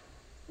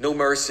 No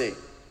Mercy.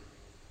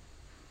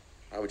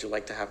 How would you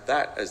like to have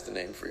that as the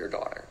name for your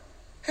daughter?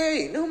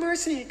 Hey, No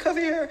Mercy, come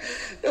here.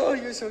 Oh,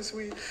 you're so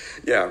sweet.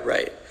 Yeah,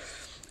 right.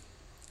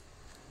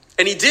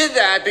 And he did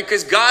that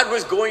because God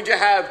was going to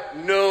have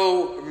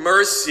no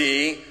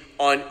mercy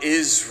on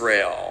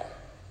Israel.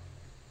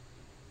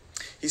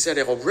 He said,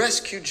 I'll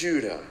rescue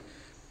Judah,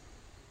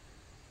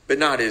 but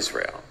not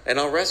Israel. And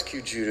I'll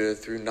rescue Judah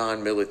through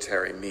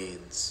non-military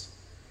means.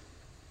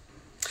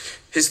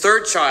 His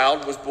third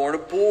child was born a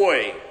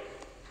boy.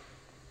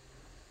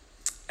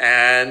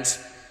 And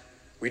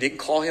we didn't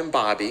call him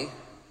Bobby.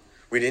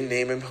 We didn't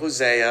name him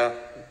Hosea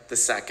the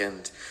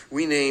second.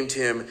 We named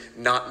him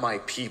Not My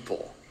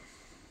People.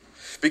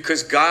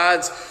 Because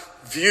God's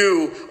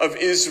view of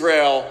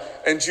Israel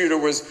and Judah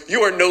was,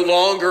 you are no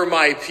longer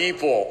my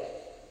people.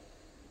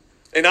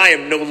 And I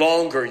am no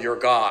longer your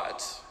God.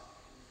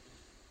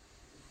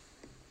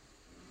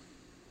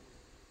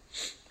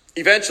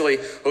 Eventually,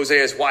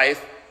 Hosea's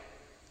wife,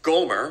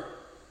 Gomer,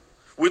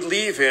 would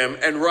leave him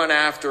and run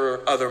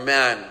after other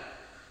men.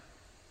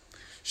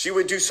 She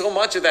would do so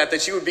much of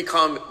that she would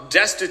become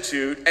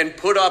destitute and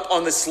put up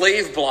on the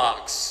slave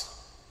blocks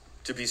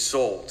to be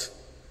sold.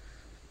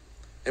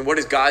 And what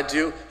does God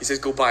do? He says,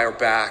 go buy her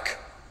back.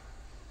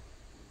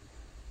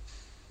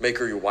 Make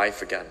her your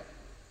wife again.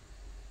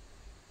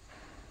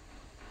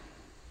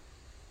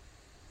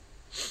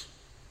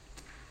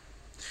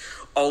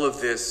 All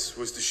of this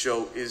was to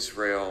show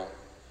Israel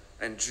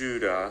and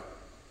Judah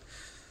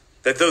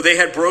that though they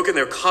had broken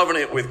their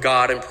covenant with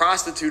God and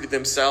prostituted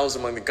themselves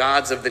among the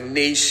gods of the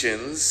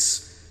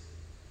nations,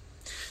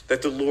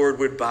 that the Lord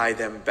would buy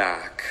them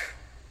back.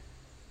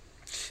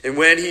 And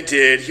when he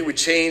did, he would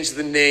change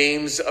the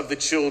names of the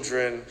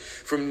children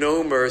from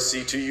no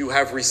mercy to you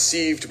have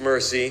received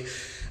mercy,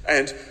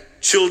 and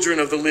children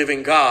of the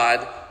living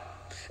God,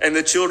 and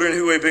the children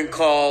who had been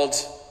called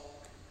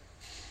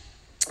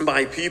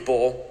my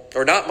people,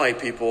 or not my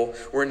people,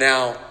 were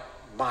now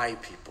my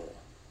people.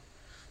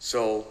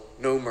 So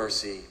no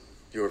mercy,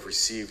 you have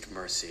received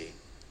mercy,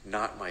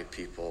 not my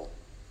people,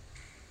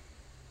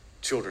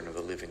 children of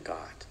the living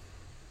God.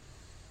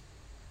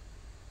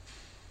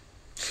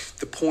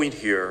 The point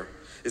here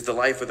is the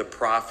life of the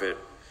prophet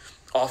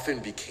often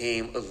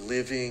became a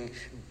living,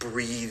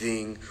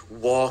 breathing,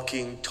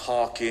 walking,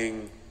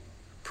 talking,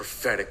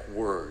 prophetic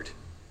word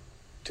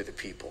to the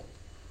people.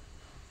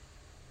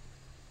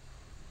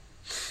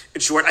 In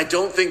short, I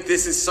don't think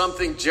this is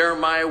something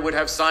Jeremiah would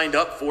have signed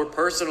up for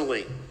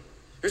personally.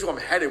 Here's where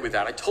I'm headed with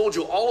that. I told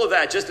you all of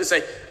that just to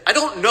say, I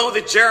don't know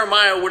that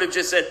Jeremiah would have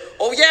just said,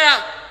 oh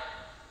yeah,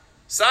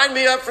 sign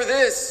me up for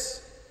this.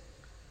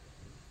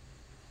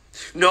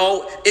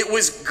 No, it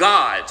was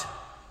God.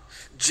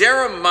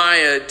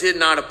 Jeremiah did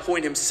not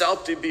appoint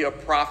himself to be a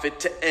prophet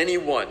to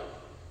anyone.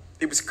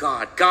 It was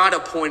God. God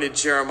appointed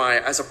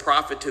Jeremiah as a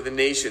prophet to the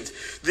nations.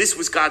 This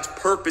was God's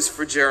purpose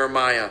for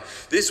Jeremiah.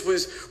 This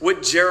was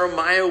what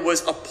Jeremiah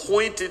was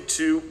appointed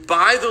to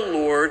by the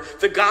Lord,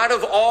 the God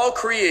of all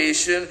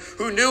creation,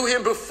 who knew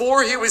him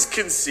before he was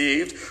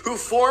conceived, who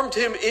formed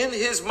him in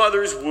his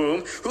mother's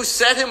womb, who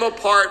set him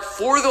apart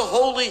for the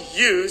holy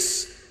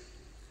use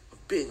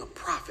of being a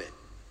prophet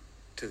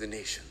to the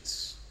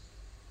nations.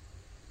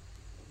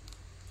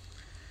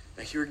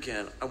 Now here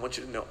again, I want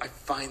you to know, I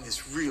find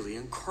this really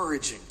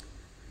encouraging.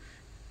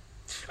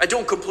 I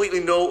don't completely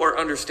know or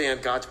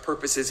understand God's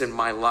purposes in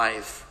my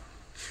life,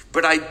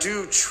 but I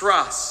do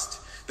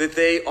trust that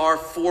they are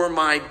for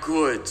my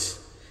good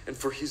and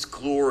for his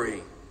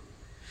glory.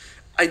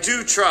 I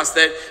do trust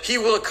that he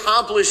will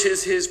accomplish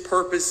his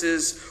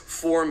purposes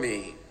for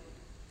me.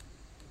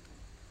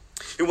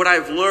 And what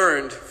I've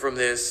learned from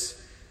this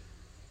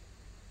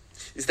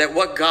is that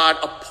what God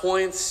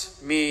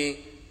appoints me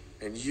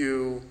and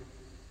you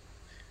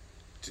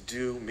to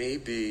do may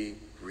be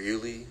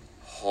really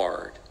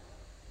hard.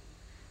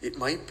 It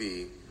might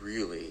be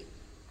really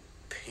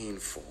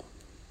painful.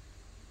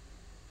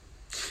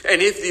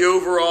 And if the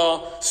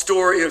overall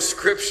story of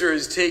Scripture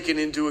is taken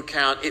into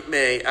account, it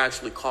may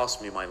actually cost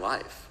me my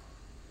life.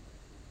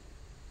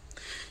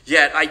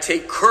 Yet I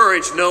take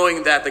courage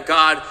knowing that the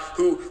God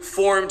who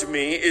formed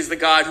me is the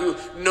God who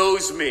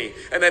knows me,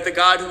 and that the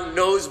God who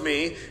knows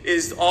me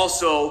is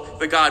also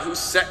the God who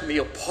set me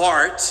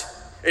apart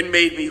and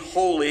made me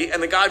holy,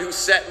 and the God who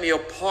set me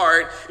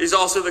apart is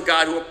also the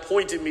God who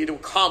appointed me to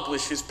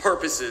accomplish his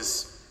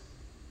purposes.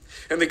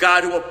 And the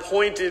God who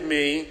appointed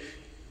me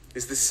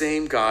is the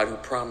same God who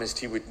promised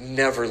he would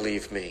never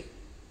leave me.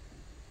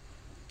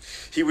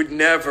 He would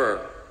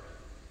never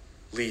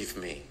leave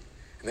me,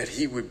 and that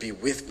he would be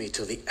with me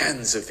till the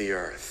ends of the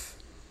earth.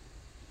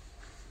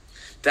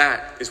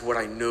 That is what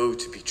I know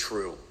to be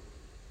true.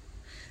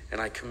 And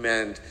I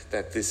commend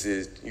that this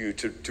is you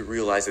to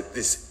realize that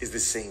this is the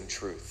same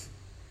truth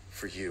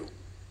for you.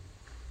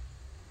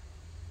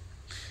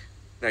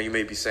 Now you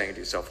may be saying to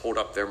yourself, hold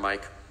up there,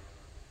 Mike.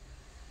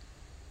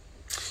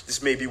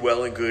 This may be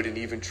well and good and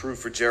even true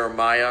for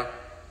Jeremiah,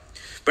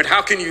 but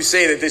how can you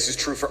say that this is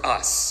true for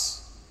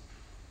us?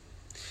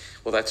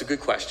 Well, that's a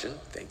good question.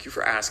 Thank you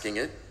for asking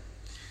it.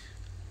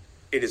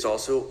 It is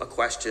also a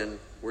question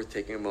worth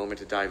taking a moment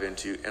to dive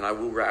into, and I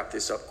will wrap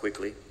this up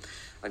quickly.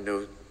 I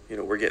know,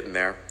 we're getting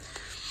there.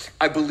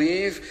 I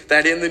believe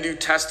that in the New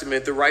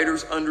Testament, the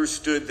writers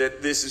understood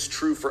that this is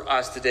true for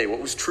us today. What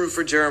was true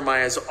for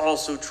Jeremiah is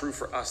also true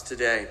for us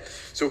today.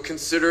 So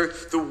consider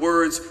the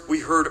words we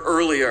heard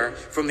earlier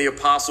from the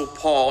Apostle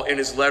Paul in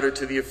his letter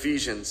to the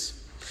Ephesians.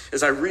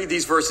 As I read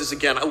these verses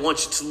again, I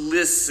want you to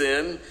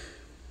listen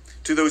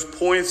to those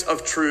points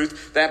of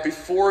truth that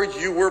before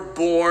you were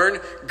born,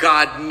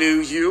 God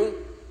knew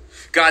you.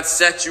 God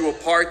set you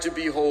apart to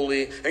be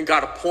holy, and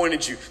God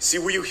appointed you. See,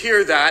 will you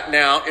hear that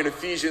now in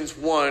Ephesians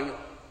 1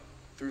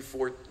 through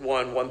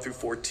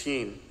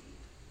 14.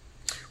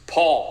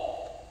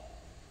 Paul,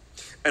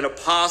 an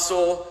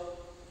apostle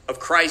of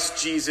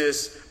Christ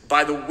Jesus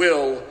by the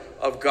will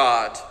of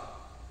God,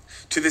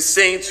 to the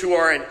saints who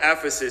are in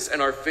Ephesus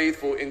and are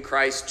faithful in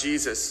Christ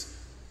Jesus.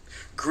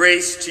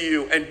 Grace to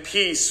you and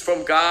peace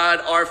from God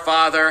our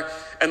Father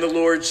and the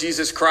Lord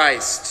Jesus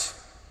Christ.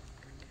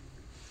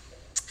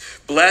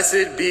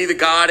 Blessed be the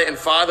God and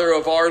Father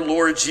of our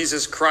Lord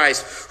Jesus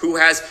Christ, who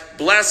has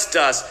blessed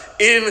us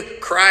in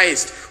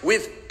Christ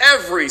with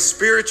every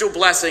spiritual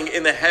blessing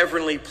in the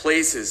heavenly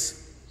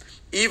places,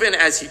 even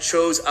as he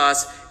chose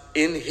us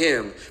in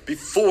him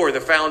before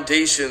the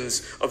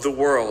foundations of the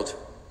world,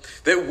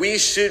 that we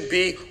should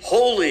be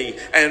holy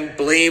and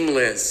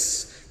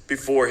blameless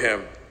before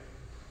him.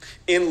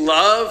 In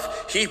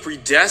love, he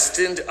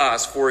predestined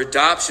us for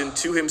adoption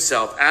to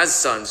himself as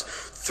sons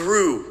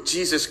through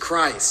Jesus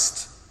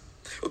Christ,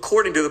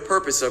 according to the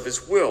purpose of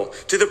his will,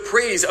 to the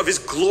praise of his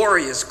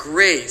glorious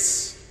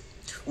grace,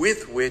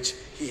 with which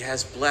he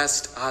has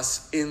blessed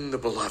us in the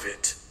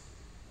beloved.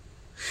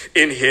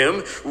 In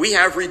him we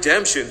have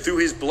redemption through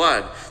his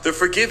blood, the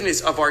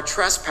forgiveness of our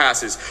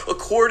trespasses,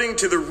 according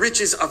to the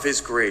riches of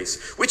his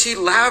grace, which he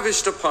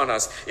lavished upon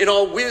us in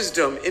all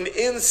wisdom and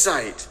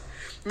insight,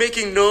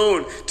 making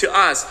known to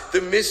us the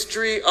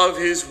mystery of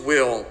his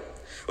will,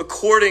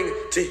 according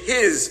to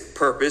his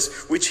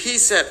purpose, which he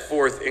set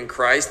forth in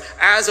Christ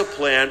as a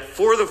plan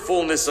for the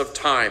fullness of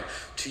time,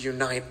 to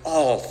unite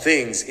all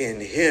things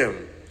in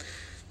him,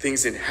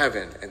 things in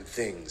heaven and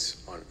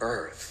things on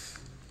earth.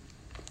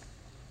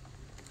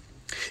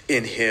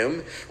 In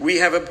him we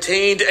have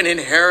obtained an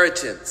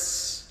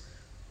inheritance,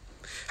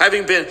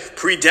 having been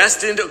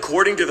predestined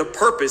according to the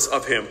purpose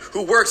of him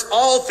who works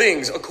all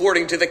things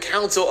according to the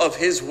counsel of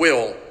his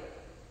will,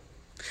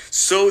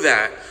 so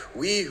that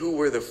we who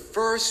were the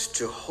first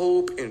to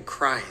hope in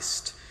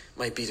Christ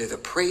might be to the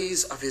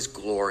praise of his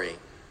glory.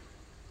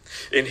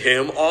 In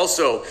him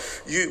also,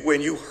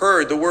 when you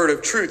heard the word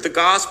of truth, the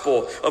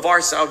gospel of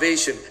our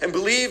salvation, and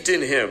believed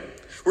in him,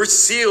 were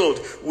sealed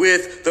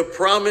with the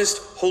promised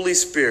Holy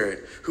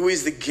Spirit, who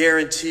is the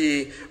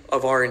guarantee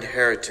of our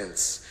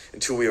inheritance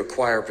until we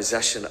acquire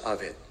possession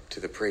of it to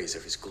the praise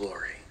of his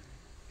glory.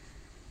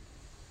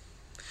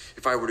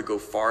 If I were to go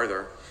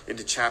farther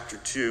into chapter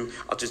 2,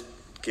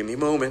 give me a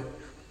moment.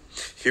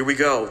 Here we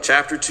go.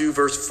 Chapter 2,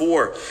 verse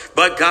 4.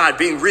 But God,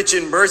 being rich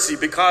in mercy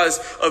because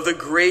of the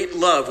great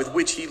love with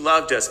which he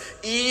loved us,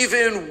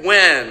 even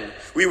when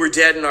we were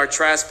dead in our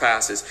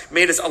trespasses,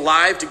 made us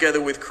alive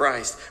together with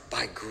Christ.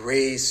 By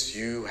grace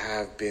you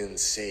have been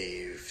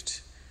saved.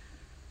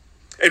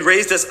 And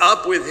raised us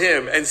up with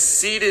him and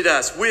seated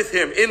us with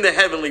him in the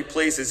heavenly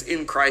places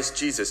in Christ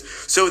Jesus,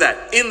 so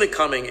that in the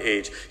coming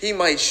age he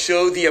might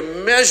show the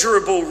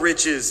immeasurable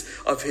riches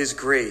of his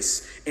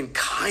grace in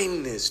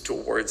kindness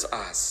towards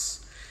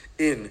us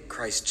in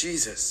Christ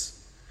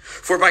Jesus.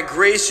 For by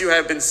grace you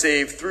have been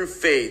saved through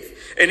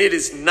faith, and it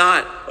is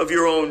not of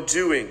your own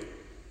doing.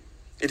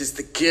 It is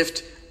the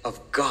gift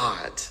of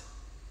God,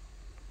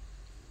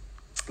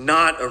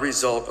 not a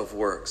result of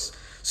works,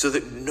 so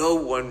that no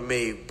one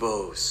may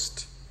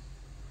boast.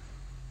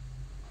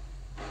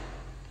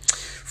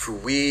 For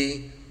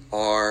we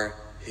are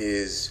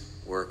his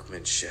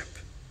workmanship,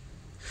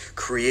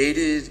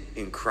 created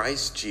in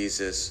Christ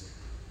Jesus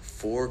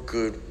for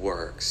good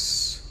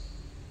works,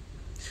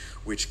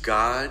 which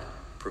God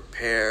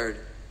prepared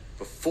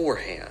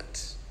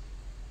beforehand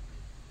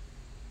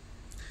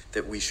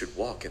that we should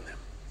walk in them.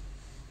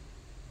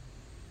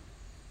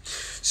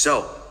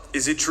 So,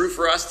 is it true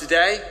for us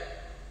today?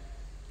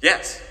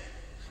 Yes.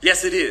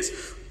 Yes, it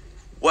is.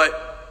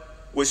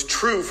 What was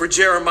true for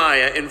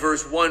Jeremiah in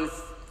verse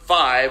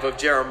 1:5 of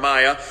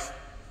Jeremiah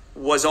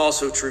was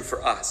also true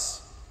for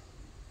us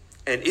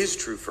and is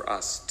true for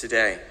us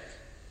today.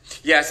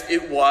 Yes,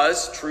 it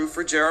was true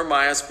for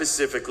Jeremiah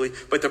specifically,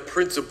 but the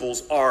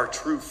principles are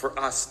true for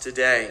us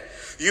today.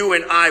 You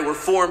and I were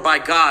formed by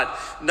God,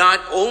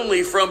 not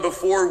only from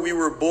before we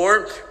were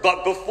born,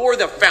 but before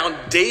the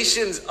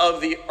foundations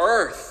of the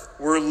earth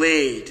were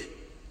laid.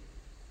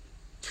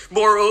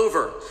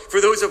 Moreover,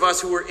 for those of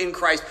us who were in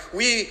Christ,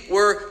 we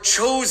were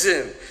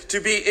chosen to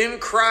be in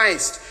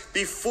Christ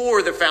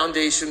before the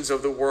foundations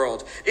of the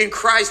world. In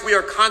Christ, we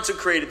are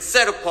consecrated,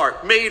 set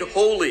apart, made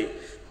holy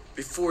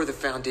before the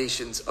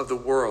foundations of the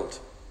world.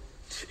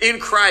 In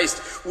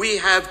Christ, we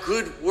have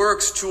good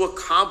works to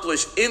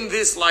accomplish in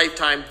this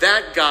lifetime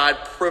that God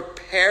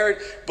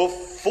prepared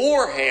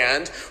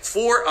beforehand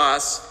for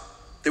us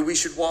that we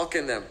should walk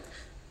in them.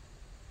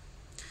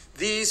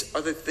 These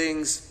are the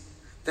things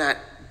that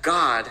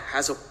God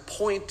has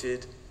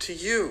appointed to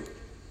you.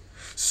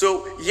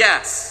 So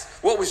yes,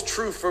 what was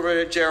true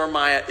for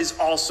Jeremiah is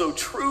also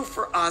true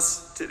for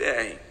us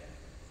today.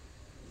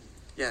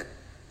 Yet,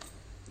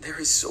 there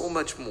is so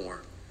much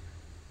more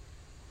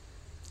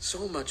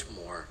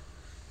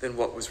than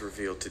what was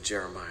revealed to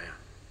Jeremiah.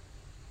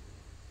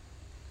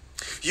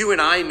 You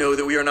and I know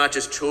that we are not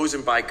just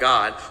chosen by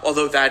God,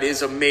 although that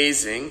is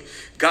amazing.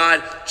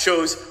 God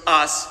chose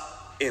us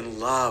in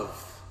love.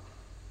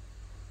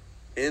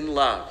 In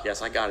love.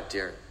 Yes, I got it,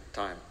 dear.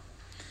 Time.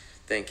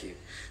 Thank you.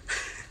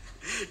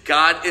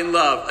 God in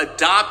love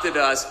adopted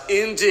us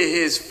into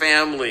his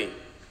family.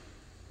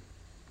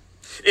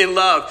 In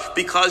love,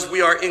 because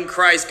we are in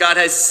Christ, God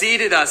has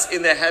seated us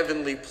in the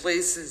heavenly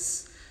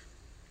places.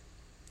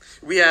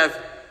 We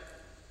have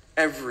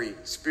every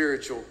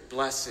spiritual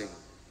blessing.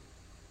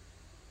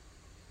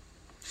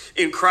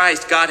 In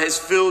Christ, God has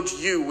filled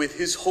you with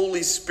his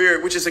Holy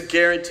Spirit, which is a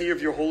guarantee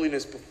of your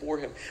holiness before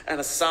him,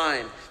 and a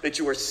sign that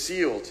you are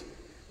sealed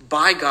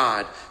by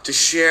God to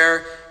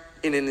share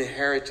in an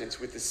inheritance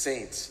with the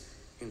saints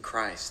in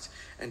Christ.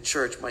 And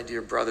church, my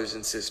dear brothers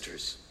and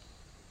sisters,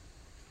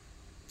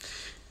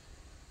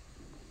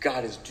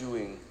 God is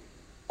doing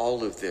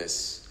all of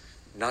this,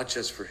 not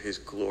just for his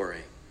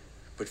glory,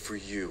 but for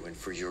you and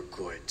for your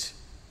good.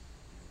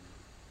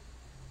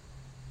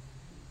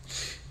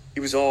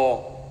 If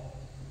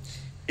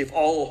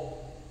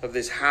all of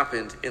this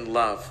happened in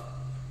love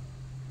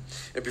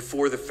and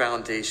before the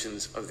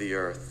foundations of the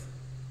earth,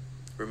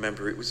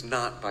 remember, it was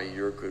not by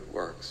your good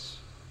works,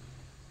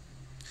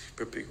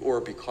 or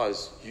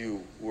because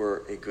you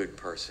were a good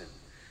person,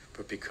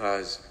 but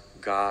because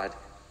God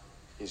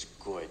is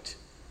good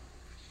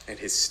and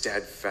his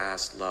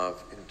steadfast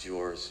love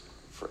endures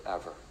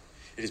forever.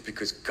 It is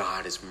because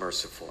God is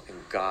merciful and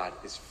God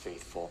is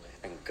faithful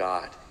and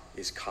God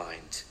is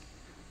kind.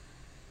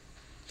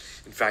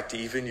 In fact,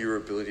 even your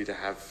ability to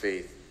have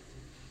faith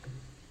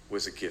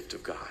was a gift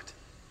of God.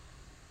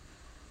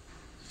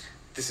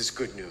 This is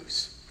good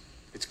news.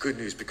 It's good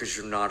news because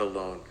you're not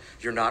alone.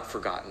 You're not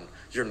forgotten.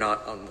 You're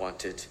not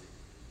unwanted.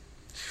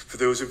 For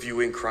those of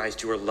you in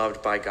Christ, you are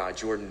loved by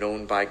God. You are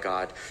known by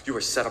God. You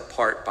are set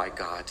apart by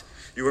God.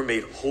 You are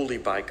made holy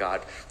by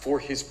God for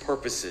his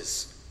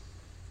purposes.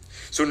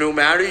 So no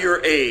matter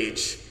your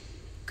age,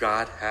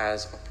 God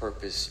has a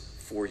purpose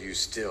for you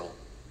still.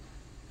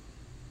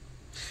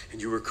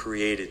 And you were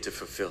created to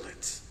fulfill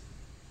it.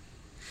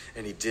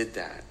 And he did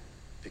that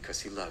because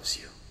he loves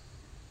you.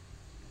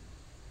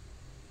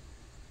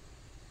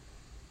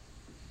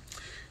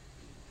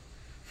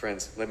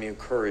 Friends, let me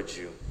encourage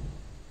you,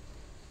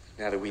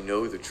 now that we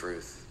know the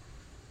truth,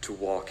 to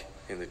walk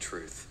in the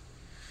truth.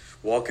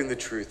 Walk in the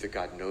truth that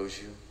God knows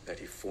you, that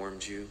he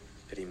formed you,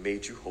 that he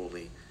made you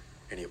holy,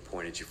 and he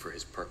appointed you for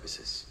his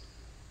purposes.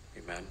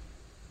 Amen.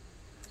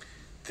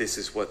 This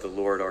is what the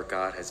Lord our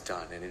God has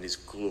done, and it is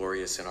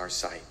glorious in our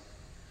sight.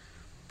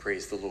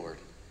 Praise the Lord,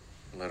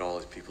 and let all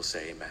his people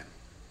say amen.